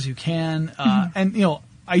as much as you can, and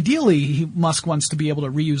ideally, Musk wants to be able to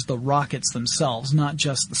reuse the rockets themselves, not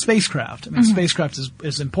just the spacecraft. I mean, spacecraft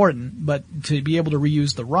is important, but to be able to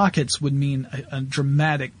reuse the rockets would mean a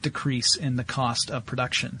dramatic decrease in the cost of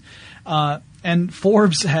production. And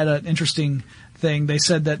Forbes had an interesting thing. They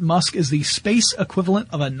said that Musk is the space equivalent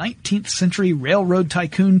of a 19th century railroad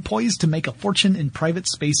tycoon poised to make a fortune in private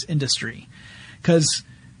space industry. Because,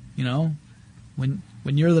 when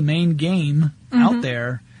you're the main game out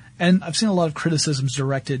there, and I've seen a lot of criticisms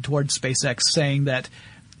directed towards SpaceX saying that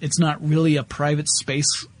it's not really a private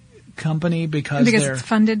space company because it's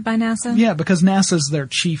funded by NASA? Yeah, because NASA's their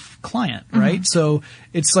chief client, right? So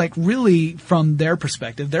it's like really from their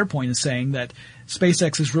perspective, their point is saying that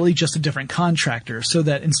SpaceX is really just a different contractor, so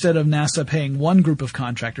that instead of NASA paying one group of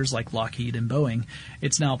contractors like Lockheed and Boeing,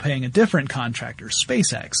 it's now paying a different contractor,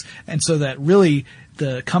 SpaceX. And so that really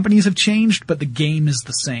the companies have changed, but the game is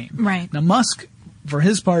the same. Right. Now Musk, for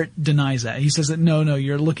his part, denies that. He says that no,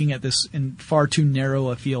 you're looking at this in far too narrow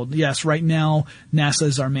a field. Yes, right now NASA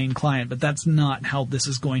is our main client, but that's not how this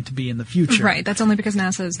is going to be in the future. Right. That's only because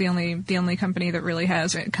NASA is the only company that really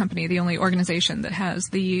has the only organization that has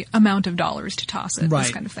the amount of dollars to toss at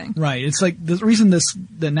this kind of thing. Right. It's like the reason that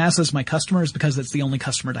NASA is my customer is because it's the only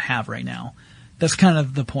customer to have right now. That's kind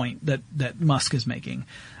of the point that Musk is making.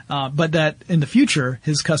 But that in the future,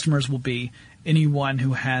 his customers will be anyone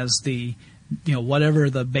who has the whatever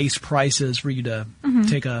the base price is for you to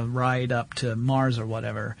take a ride up to Mars or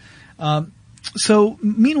whatever. So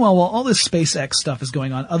meanwhile, while all this SpaceX stuff is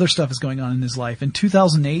going on, other stuff is going on in his life. In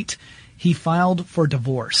 2008, he filed for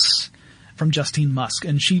divorce from Justine Musk,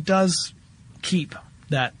 and she does keep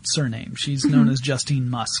that surname. She's known as Justine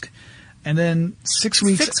Musk. And then 6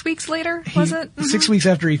 weeks... 6 weeks later, was it? 6 weeks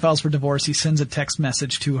after he files for divorce, he sends a text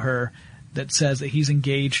message to her that says that he's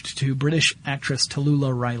engaged to British actress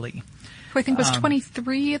Tallulah Riley. Who I think was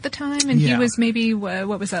 23 at the time, and he was maybe,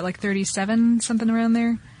 what was that, like 37, something around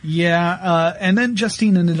there? Yeah, and then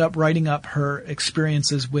Justine ended up writing up her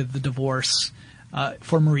experiences with the divorce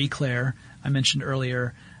for Marie Claire, I mentioned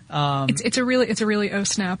earlier. It's a really oh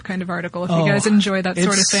snap kind of article if you guys enjoy that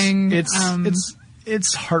sort of thing.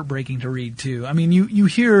 It's heartbreaking to read too. I mean, you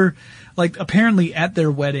hear, like, apparently at their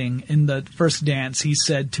wedding in the first dance, he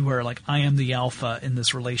said to her, like, I am the alpha in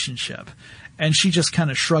this relationship. And she just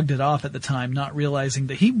kind of shrugged it off at the time, not realizing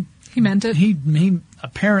that he meant it. He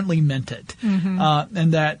apparently meant it.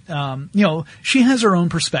 And that, she has her own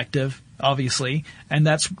perspective, obviously, and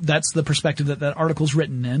that's the perspective that article's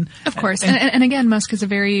written in. Of course. And again, Musk is a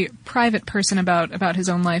very private person about his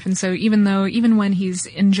own life. And so even when he's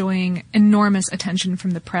enjoying enormous attention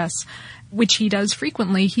from the press, which he does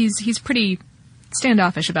frequently, he's pretty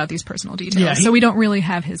standoffish about these personal details. Yeah, so we don't really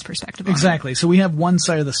have his perspective on Exactly. So we have one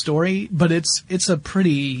side of the story, but it's a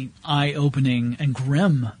pretty eye-opening and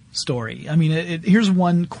grim story. I mean, here's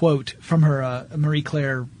one quote from her Marie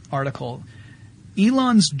Claire article.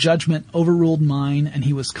 Elon's judgment overruled mine, and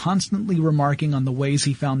he was constantly remarking on the ways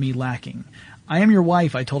he found me lacking. I am your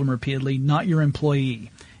wife, I told him repeatedly, not your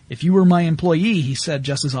employee. If you were my employee, he said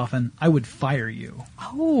just as often, I would fire you.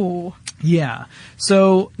 Oh. Yeah.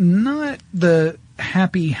 So not the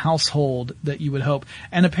happy household that you would hope.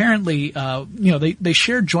 And apparently, they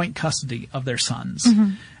share joint custody of their sons.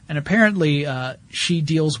 And apparently, she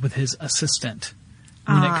deals with his assistant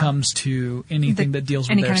when it comes to anything that deals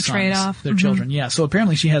with their sons, trade-off. Their children. Yeah. So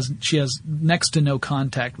apparently she has next to no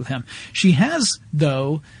contact with him. She has,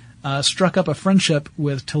 though, struck up a friendship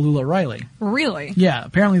with Tallulah Riley. Really? Yeah.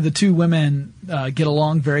 Apparently the two women get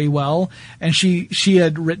along very well. And she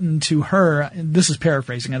had written to her, and this is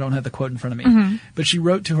paraphrasing, I don't have the quote in front of me, but she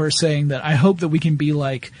wrote to her saying that I hope that we can be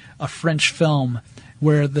like a French film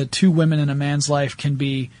where the two women in a man's life can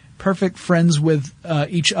be perfect friends with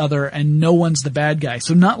each other and no one's the bad guy.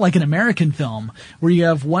 So not like an American film where you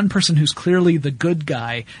have one person who's clearly the good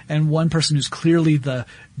guy and one person who's clearly the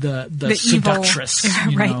seductress,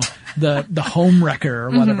 right. the home wrecker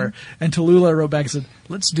or whatever. And Tallulah wrote back and said,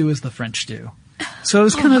 let's do as the French do. So it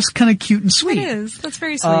was kind of cute and sweet. It is. That's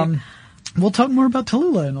very sweet. We'll talk more about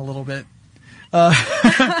Tallulah in a little bit.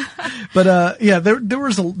 There's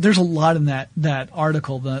a lot in that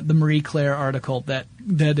article, the Marie Claire article that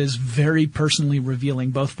is very personally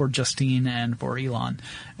revealing, both for Justine and for Elon.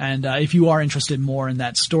 And if you are interested more in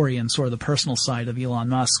that story and sort of the personal side of Elon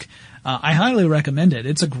Musk, I highly recommend it.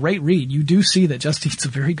 It's a great read. You do see that Justine's a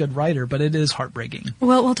very good writer, but it is heartbreaking.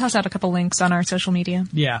 Well, we'll toss out a couple links on our social media.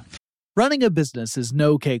 Yeah. Running a business is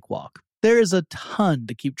no cakewalk. There is a ton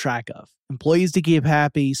to keep track of. Employees to keep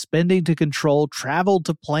happy, spending to control, travel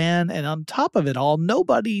to plan, and on top of it all,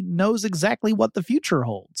 nobody knows exactly what the future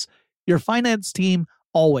holds. Your finance team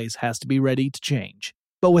always has to be ready to change.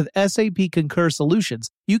 But with SAP Concur Solutions,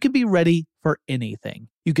 you can be ready for anything.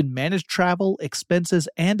 You can manage travel, expenses,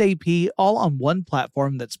 and AP all on one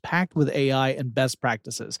platform that's packed with AI and best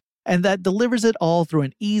practices, and that delivers it all through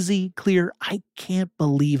an easy, clear, I can't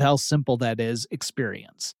believe how simple that is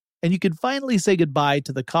experience. And you can finally say goodbye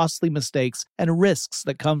to the costly mistakes and risks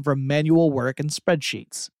that come from manual work and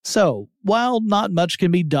spreadsheets. So, while not much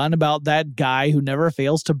can be done about that guy who never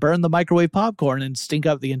fails to burn the microwave popcorn and stink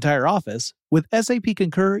up the entire office, with SAP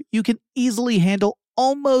Concur, you can easily handle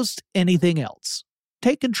almost anything else.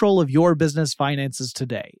 Take control of your business finances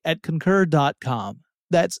today at Concur.com.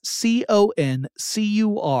 That's CONCUR.com.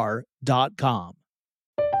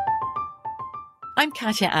 I'm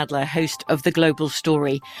Katya Adler, host of The Global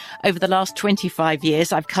Story. Over the last 25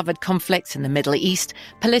 years, I've covered conflicts in the Middle East,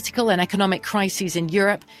 political and economic crises in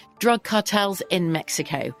Europe, drug cartels in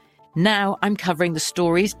Mexico. Now I'm covering the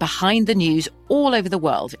stories behind the news all over the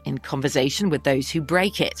world in conversation with those who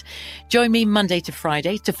break it. Join me Monday to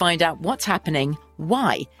Friday to find out what's happening,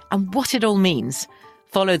 why, and what it all means.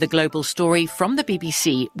 Follow The Global Story from the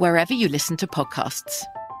BBC wherever you listen to podcasts.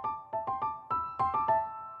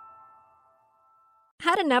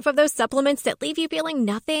 Had enough of those supplements that leave you feeling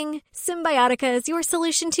nothing? Symbiotica is your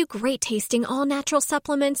solution to great-tasting, all-natural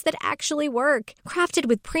supplements that actually work. Crafted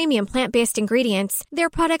with premium plant-based ingredients, their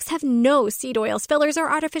products have no seed oils, fillers, or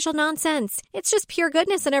artificial nonsense. It's just pure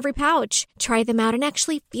goodness in every pouch. Try them out and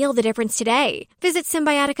actually feel the difference today. Visit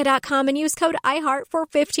Symbiotica.com and use code IHEART for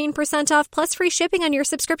 15% off plus free shipping on your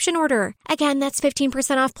subscription order. Again, that's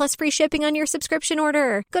 15% off plus free shipping on your subscription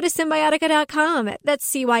order. Go to Symbiotica.com.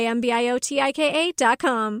 That's Symbiotika.com.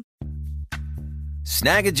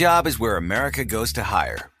 Snag a Job is where America goes to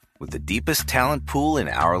hire, with the deepest talent pool in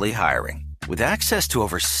hourly hiring. With access to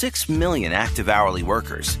over 6 million active hourly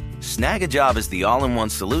workers, Snag a Job is the all-in-one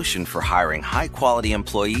solution for hiring high-quality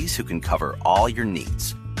employees who can cover all your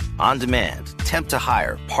needs. On demand, temp to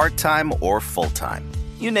hire, part-time or full-time.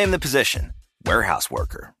 You name the position. Warehouse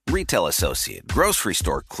worker, retail associate, grocery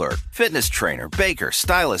store clerk, fitness trainer, baker,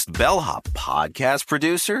 stylist, bellhop, podcast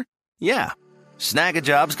producer. Yeah. Snag a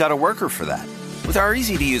Job's got a worker for that. With our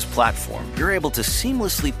easy-to-use platform, you're able to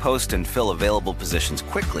seamlessly post and fill available positions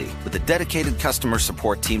quickly with a dedicated customer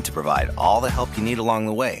support team to provide all the help you need along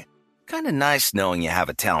the way. Kind of nice knowing you have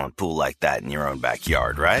a talent pool like that in your own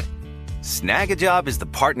backyard, right? Snag a Job is the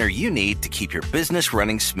partner you need to keep your business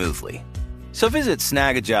running smoothly. So visit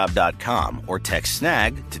snagajob.com or text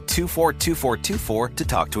snag to 242424 to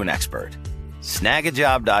talk to an expert.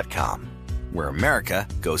 Snagajob.com, where America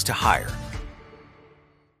goes to hire.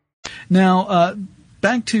 Now,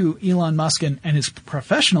 back to Elon Musk and his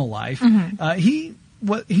professional life.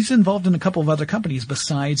 He's involved in a couple of other companies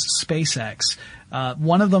besides SpaceX.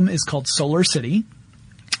 One of them is called SolarCity.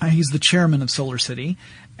 He's the chairman of SolarCity.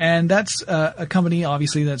 And that's a company,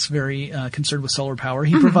 obviously, that's very concerned with solar power.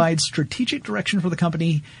 He provides strategic direction for the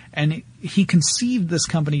company, and he conceived this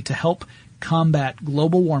company to help combat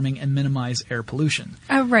global warming and minimize air pollution.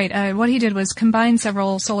 Oh, right. What he did was combine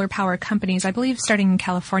several solar power companies, I believe starting in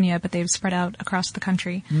California, but they've spread out across the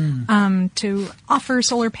country, to offer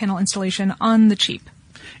solar panel installation on the cheap.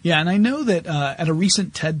 Yeah, and I know that at a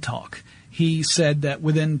recent TED Talk, he said that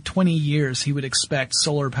within 20 years he would expect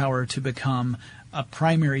solar power to become a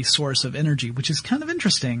primary source of energy, which is kind of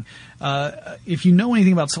interesting. If you know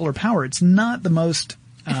anything about solar power, it's not the most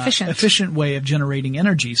efficient way of generating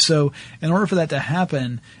energy. So in order for that to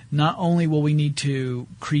happen, not only will we need to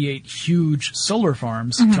create huge solar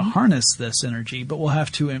farms to harness this energy, but we'll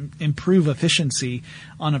have to improve efficiency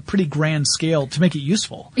on a pretty grand scale to make it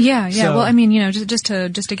useful. Yeah. So, well, I mean, just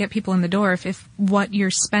to get people in the door, if what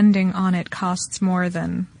you're spending on it costs more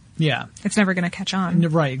than it's never going to catch on.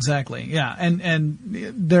 Right, exactly. Yeah. And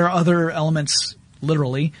there are other elements,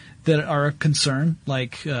 literally, that are a concern,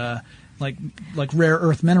 like rare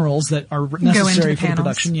earth minerals that are necessary for the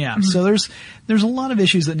production. Yeah. So there's a lot of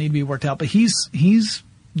issues that need to be worked out, but he's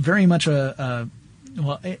very much at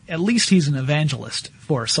least he's an evangelist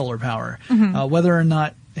for solar power. Whether or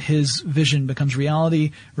not his vision becomes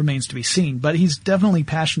reality remains to be seen, but he's definitely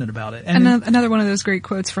passionate about it. And another one of those great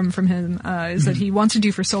quotes from him is that he wants to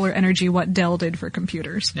do for solar energy what Dell did for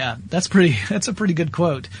computers. Yeah, that's a pretty good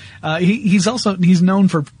quote. He's known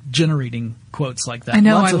for generating quotes like that. I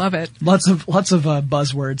know, I love it. Lots of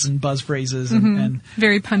buzzwords and buzz phrases and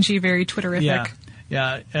very punchy, very Twitterific.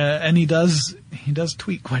 Yeah, and he does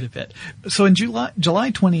tweet quite a bit. So in July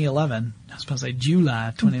 2011, I was supposed to say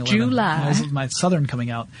July 2011. That was my Southern coming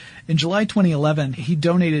out. In July 2011, he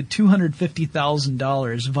donated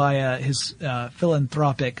 $250,000 via his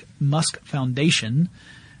philanthropic Musk Foundation,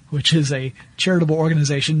 which is a charitable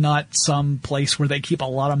organization, not some place where they keep a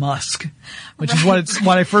lot of musk, which is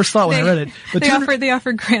what I first thought when I read it. But they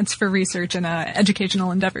offer grants for research and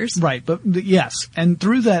educational endeavors. Right, but yes, and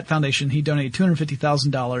through that foundation, he donated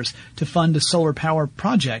 $250,000 to fund a solar power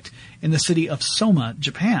project in the city of Soma,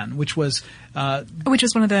 Japan, which was one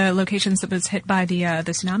of the locations that was hit by the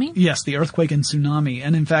tsunami. Yes, the earthquake and tsunami,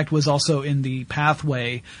 and in fact was also in the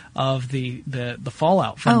pathway of the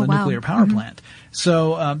fallout from the nuclear power plant.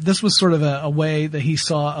 So this was sort of a way that he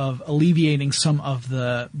saw of alleviating some of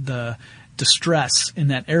the distress in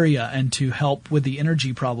that area and to help with the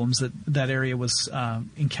energy problems that area was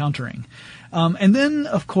encountering. And then,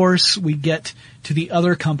 of course, we get to the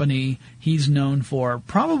other company he's known for,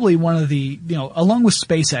 probably one of the, along with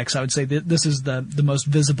SpaceX, I would say that this is the most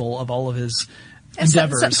visible of all of his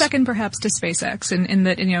endeavors. Second, perhaps, to SpaceX, in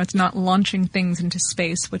that, it's not launching things into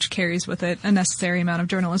space, which carries with it a necessary amount of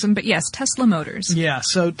journalism. But yes, Tesla Motors. Yeah,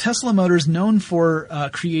 so Tesla Motors, known for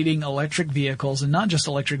creating electric vehicles, and not just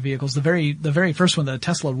electric vehicles. The very first one, the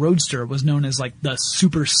Tesla Roadster, was known as like the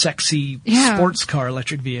super sexy sports car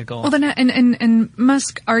electric vehicle. Well, then, and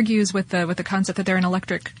Musk argues with the concept that they're an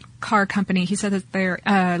electric car company. He said that they're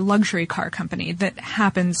a luxury car company that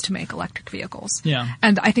happens to make electric vehicles. Yeah.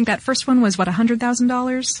 And I think that first one was,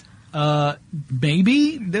 $100,000?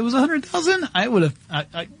 Maybe there was 100,000. I would have,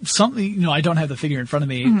 something, I don't have the figure in front of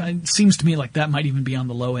me. It seems to me like that might even be on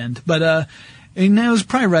the low end, but, it was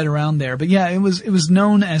probably right around there. But yeah, it was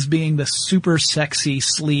known as being the super sexy,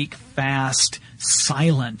 sleek, fast,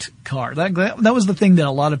 silent car. That was the thing that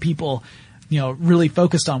a lot of people, really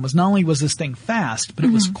focused on, was not only was this thing fast, but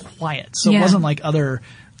it was quiet. So it wasn't like other,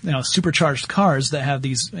 supercharged cars that have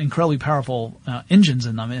these incredibly powerful engines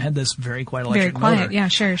in them. It had this very quiet electric motor. Very quiet, yeah,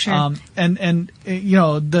 sure. And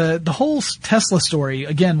the whole Tesla story,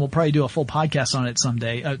 again, we'll probably do a full podcast on it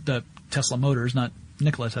someday. The Tesla Motors, not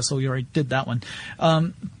Nikola Tesla. We already did that one.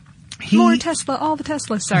 More Tesla, all the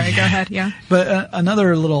Teslas. Sorry, go ahead, yeah. But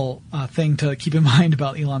another little thing to keep in mind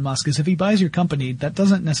about Elon Musk is if he buys your company, that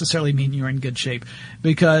doesn't necessarily mean you're in good shape,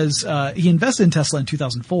 because he invested in Tesla in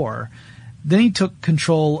 2004. Then he took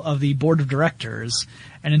control of the board of directors,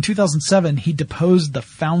 and in 2007 he deposed the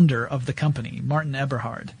founder of the company, Martin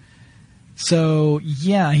Eberhard. So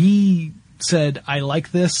yeah, he said, "I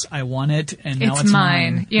like this, I want it, and now it's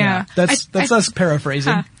mine." Yeah. That's us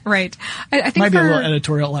paraphrasing. Right. I think might be a little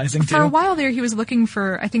editorializing too. For a while there, he was looking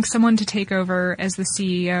for, I think, someone to take over as the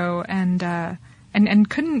CEO, and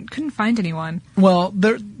couldn't find anyone. Well,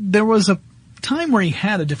 there was a time where he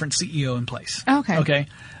had a different CEO in place. Okay.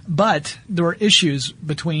 But there were issues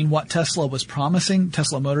between what Tesla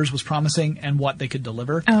Motors was promising, and what they could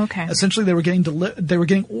deliver. Essentially, they were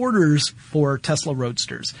getting orders for Tesla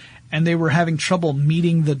Roadsters, and they were having trouble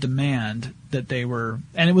meeting the demand and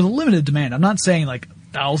it was a limited demand. I'm not saying like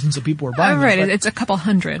thousands of people were buying them. Right, it's a couple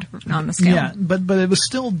hundred on the scale. Yeah, but it was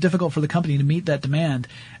still difficult for the company to meet that demand.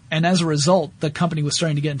 And as a result, the company was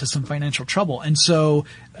starting to get into some financial trouble. And so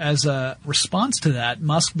as a response to that,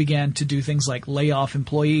 Musk began to do things like lay off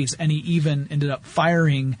employees, and he even ended up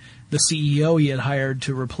firing the CEO he had hired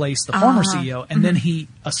to replace the former CEO, and then he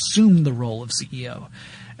assumed the role of CEO.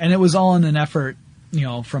 And it was all in an effort,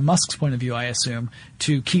 from Musk's point of view, I assume,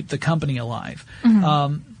 to keep the company alive.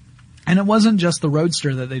 And it wasn't just the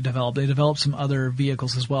Roadster that they developed. They developed some other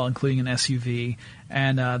vehicles as well, including an SUV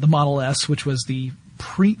and the Model S, which was the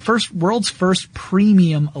world's first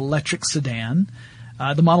premium electric sedan.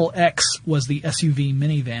 The Model X was the SUV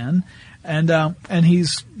minivan, and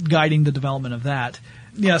he's guiding the development of that.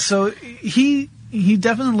 Yeah, so he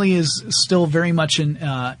definitely is still very much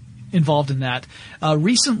involved in that.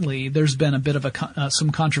 Recently, there's been a bit of some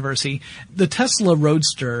controversy. The Tesla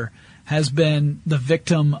Roadster has been the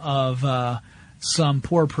victim of some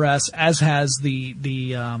poor press, as has the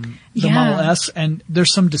Model S, and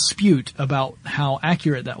there's some dispute about how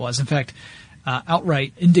accurate that was. In fact,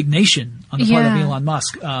 outright indignation on the part of Elon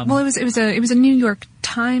Musk. Well, it was a New York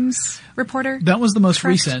Times reporter? That was the most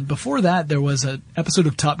Correct. recent. Before that, there was an episode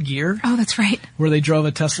of Top Gear. Oh, that's right. Where they drove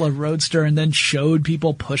a Tesla Roadster and then showed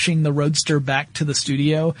people pushing the Roadster back to the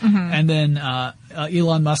studio. Mhm. And then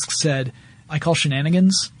Elon Musk said, I call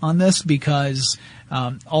shenanigans on this because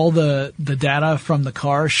all the data from the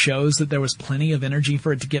car shows that there was plenty of energy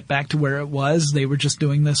for it to get back to where it was. They were just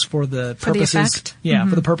doing this for the purposes, effect?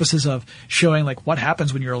 for the purposes of showing like what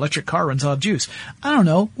happens when your electric car runs out of juice. I don't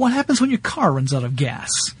know. What happens when your car runs out of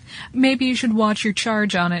gas? Maybe you should watch your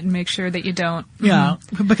charge on it and make sure that you don't. Yeah,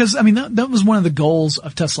 because I mean that was one of the goals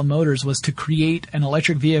of Tesla Motors, was to create an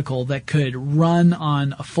electric vehicle that could run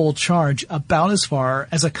on a full charge about as far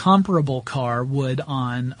as a comparable car would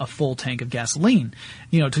on a full tank of gasoline.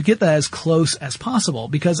 To get that as close as possible,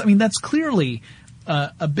 because I mean that's clearly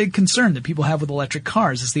a big concern that people have with electric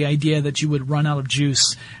cars, is the idea that you would run out of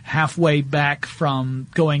juice halfway back from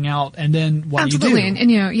going out, and then what Absolutely. do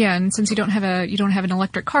you do? And since you don't have an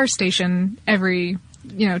electric car station every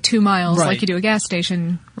 2 miles Right. like you do a gas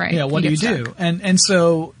station, right? Yeah, what do you do? And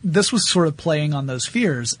so this was sort of playing on those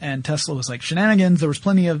fears, and Tesla was like, shenanigans, there was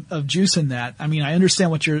plenty of juice in that. I mean, I understand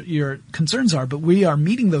what your concerns are, but we are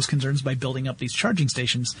meeting those concerns by building up these charging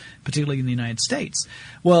stations, particularly in the United States.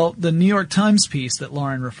 Well, the New York Times piece that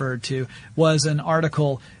Lauren referred to was an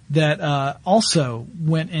article that also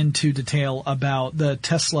went into detail about the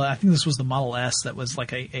Tesla. I think this was the Model S that was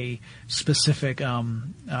like a specific,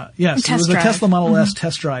 yes, it was the Tesla Model S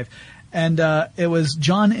test drive. And it was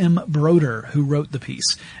John M. Broder who wrote the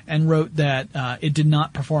piece and wrote that it did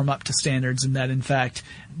not perform up to standards, and that in fact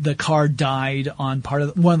the car died on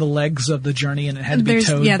one of the legs of the journey, and it had to be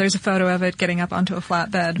towed. Yeah, there's a photo of it getting up onto a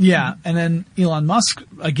flatbed. Yeah, and then Elon Musk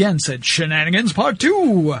again said shenanigans part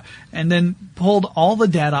 2, and then pulled all the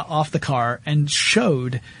data off the car and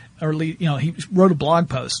showed, or he wrote a blog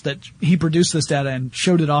post that he produced this data and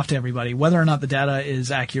showed it off to everybody. Whether or not the data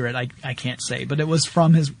is accurate, I can't say, but it was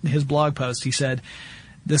from his blog post. He said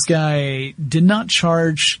this guy did not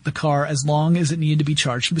charge the car as long as it needed to be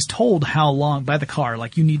charged. He was told how long by the car,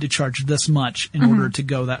 like you need to charge this much in order to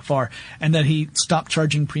go that far, and that he stopped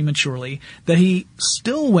charging prematurely, that he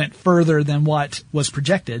still went further than what was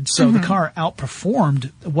projected. So the car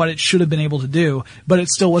outperformed what it should have been able to do, but it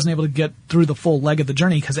still wasn't able to get through the full leg of the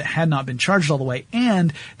journey because it had not been charged all the way,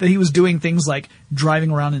 and that he was doing things like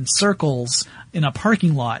driving around in circles in a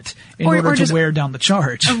parking lot in order to wear down the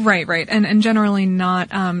charge. Right. And generally not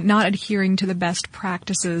adhering to the best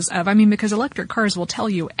practices of, because electric cars will tell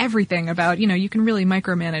you everything about, you can really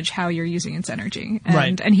micromanage how you're using its energy. And,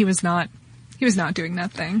 Right. And he was not doing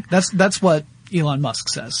that thing. That's what Elon Musk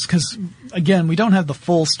says. Cause again, we don't have the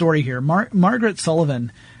full story here. Margaret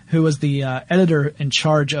Sullivan, who was the editor in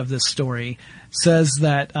charge of this story, says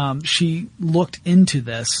that she looked into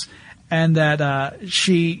this and that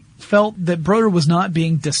she felt that Broder was not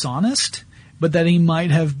being dishonest, but that he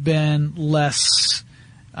might have been less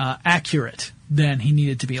accurate than he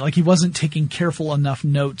needed to be. Like he wasn't taking careful enough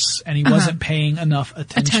notes, and he wasn't paying enough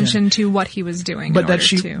attention to what he was doing. But that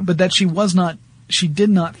she did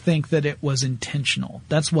not think that it was intentional.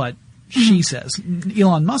 That's what she says.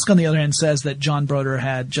 Elon Musk, on the other hand, says that John Broder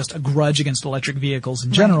had just a grudge against electric vehicles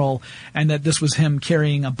in general, and that this was him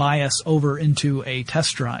carrying a bias over into a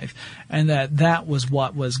test drive, and that was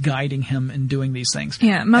what was guiding him in doing these things.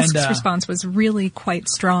 Yeah, Musk's response was really quite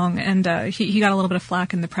strong, and he got a little bit of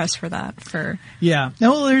flack in the press for that. Yeah.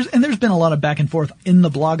 Well, there's been a lot of back and forth in the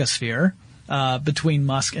blogosphere between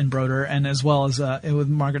Musk and Broder, and as well as with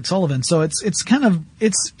Margaret Sullivan. So it's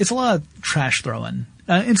a lot of trash throwing.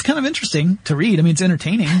 It's kind of interesting to read. I mean, it's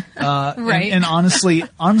entertaining. Right. And honestly,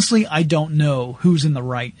 I don't know who's in the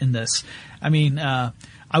right in this. I mean, I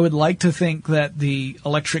would like to think that the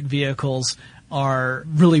electric vehicles are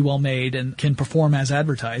really well made and can perform as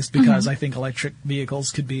advertised, because I think electric vehicles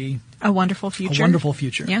could be a wonderful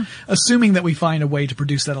future. Yeah. Assuming that we find a way to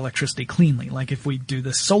produce that electricity cleanly. Like if we do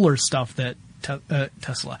the solar stuff that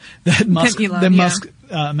Musk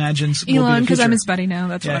imagines will be the Elon, because future. I'm his buddy now.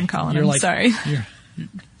 That's what I'm calling him. Sorry.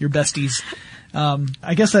 You're besties.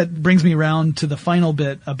 I guess that brings me around to the final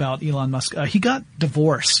bit about Elon Musk. He got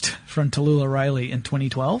divorced from Tallulah Riley in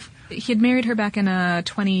 2012. He had married her back in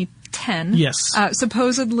 2010. Yes.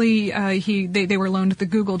 Supposedly, they were loaned the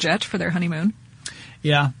Google jet for their honeymoon.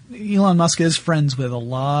 Yeah. Elon Musk is friends with a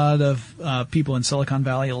lot of people in Silicon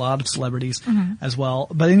Valley, a lot of celebrities as well.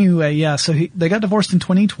 But anyway, yeah, so they got divorced in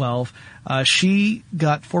 2012. She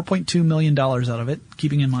got $4.2 million out of it,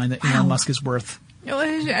 keeping in mind that Elon Musk is worth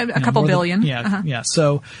a couple billion. Yeah.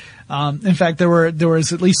 So, in fact, there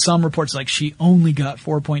was at least some reports like she only got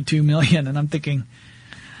 $4.2 million, and I'm thinking,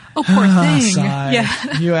 Oh, poor thing. Sigh.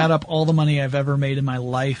 Yeah. You add up all the money I've ever made in my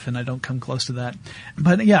life, and I don't come close to that.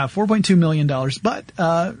 But yeah, $4.2 million. But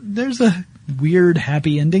there's a weird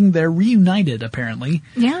happy ending. They're reunited, apparently.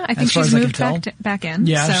 Yeah, I think she's moved back in.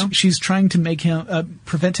 Yeah, so. She's trying to make him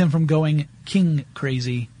prevent him from going king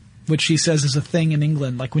crazy, which she says is a thing in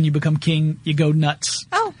England. Like when you become king, you go nuts.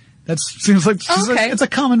 Oh. That seems like it's a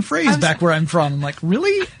common phrase back where I'm from. I'm like,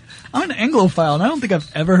 really? I'm an Anglophile, and I don't think I've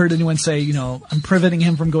ever heard anyone say, you know, I'm preventing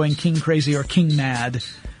him from going king crazy or king mad.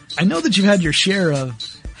 I know that you've had your share of,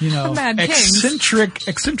 you know,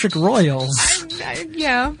 eccentric royals.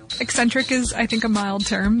 Yeah, eccentric is, I think, a mild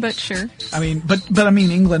term, but sure. I mean, but I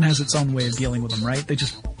mean, England has its own way of dealing with them, right? They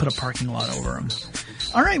just put a parking lot over them.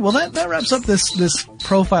 All right, well, that wraps up this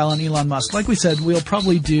profile on Elon Musk. Like we said, we'll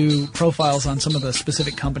probably do profiles on some of the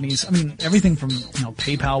specific companies. I mean, everything from, you know,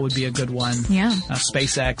 PayPal would be a good one. Yeah.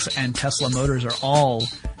 SpaceX and Tesla Motors are all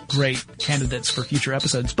great candidates for future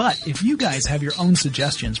episodes. But if you guys have your own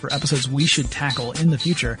suggestions for episodes we should tackle in the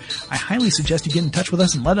future, I highly suggest you get in touch with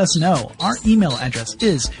us and let us know. Our email address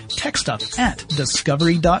is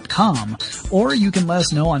techstuff@discovery.com, or you can let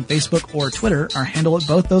us know on Facebook or Twitter. Our handle at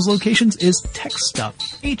both those locations is techstuff,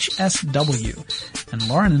 HSW. And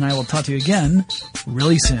Lauren and I will talk to you again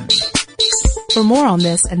really soon. For more on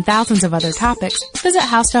this and thousands of other topics, visit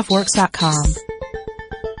howstuffworks.com.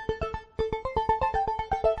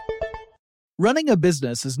 Running a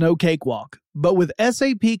business is no cakewalk, but with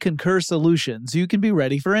SAP Concur Solutions, you can be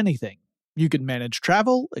ready for anything. You can manage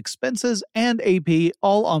travel, expenses, and AP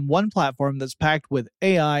all on one platform that's packed with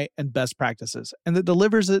AI and best practices, and that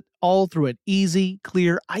delivers it all through an easy,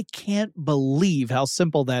 clear, I can't believe how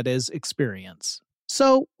simple that is experience.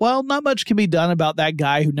 So, while not much can be done about that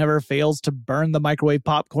guy who never fails to burn the microwave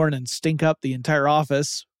popcorn and stink up the entire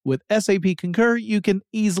office, with SAP Concur, you can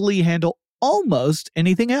easily handle almost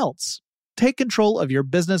anything else. Take control of your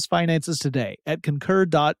business finances today at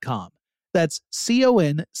Concur.com. That's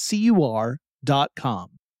CONCUR.com.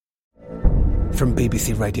 From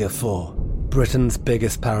BBC Radio 4, Britain's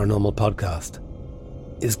biggest paranormal podcast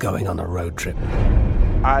is going on a road trip.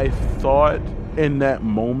 I thought in that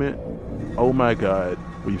moment, oh my God,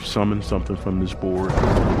 we've summoned something from this board.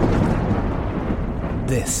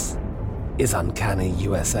 This is Uncanny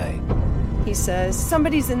USA. He says,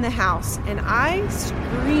 somebody's in the house, and I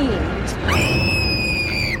screamed.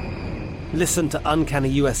 Listen to Uncanny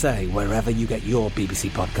USA wherever you get your BBC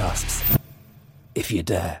podcasts, if you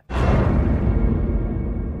dare.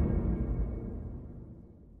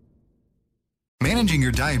 Managing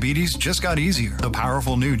your diabetes just got easier. The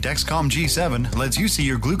powerful new Dexcom G7 lets you see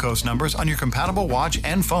your glucose numbers on your compatible watch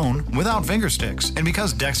and phone without finger sticks. And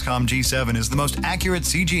because Dexcom G7 is the most accurate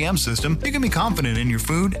CGM system, you can be confident in your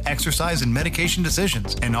food, exercise, and medication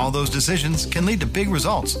decisions. And all those decisions can lead to big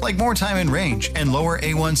results, like more time in range and lower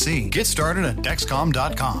A1C. Get started at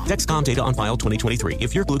Dexcom.com. Dexcom data on file 2023.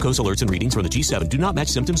 If your glucose alerts and readings from the G7 do not match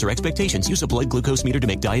symptoms or expectations, use a blood glucose meter to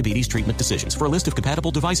make diabetes treatment decisions. For a list of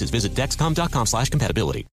compatible devices, visit Dexcom.com/compatibility.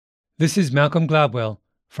 This is Malcolm Gladwell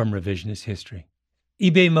from Revisionist History.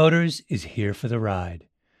 eBay Motors is here for the ride.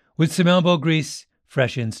 With some elbow grease,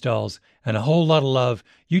 fresh installs, and a whole lot of love,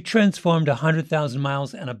 you transformed 100,000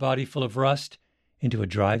 miles and a body full of rust into a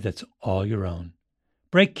drive that's all your own.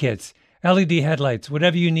 Brake kits, LED headlights,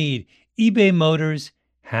 whatever you need, eBay Motors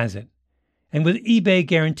has it. And with eBay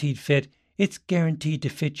Guaranteed Fit, it's guaranteed to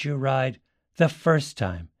fit your ride the first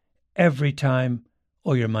time, every time,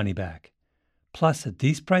 or your money back. Plus, at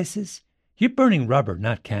these prices, you're burning rubber,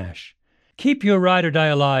 not cash. Keep your ride or die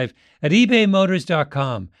alive at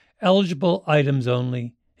ebaymotors.com. Eligible items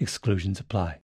only. Exclusions apply.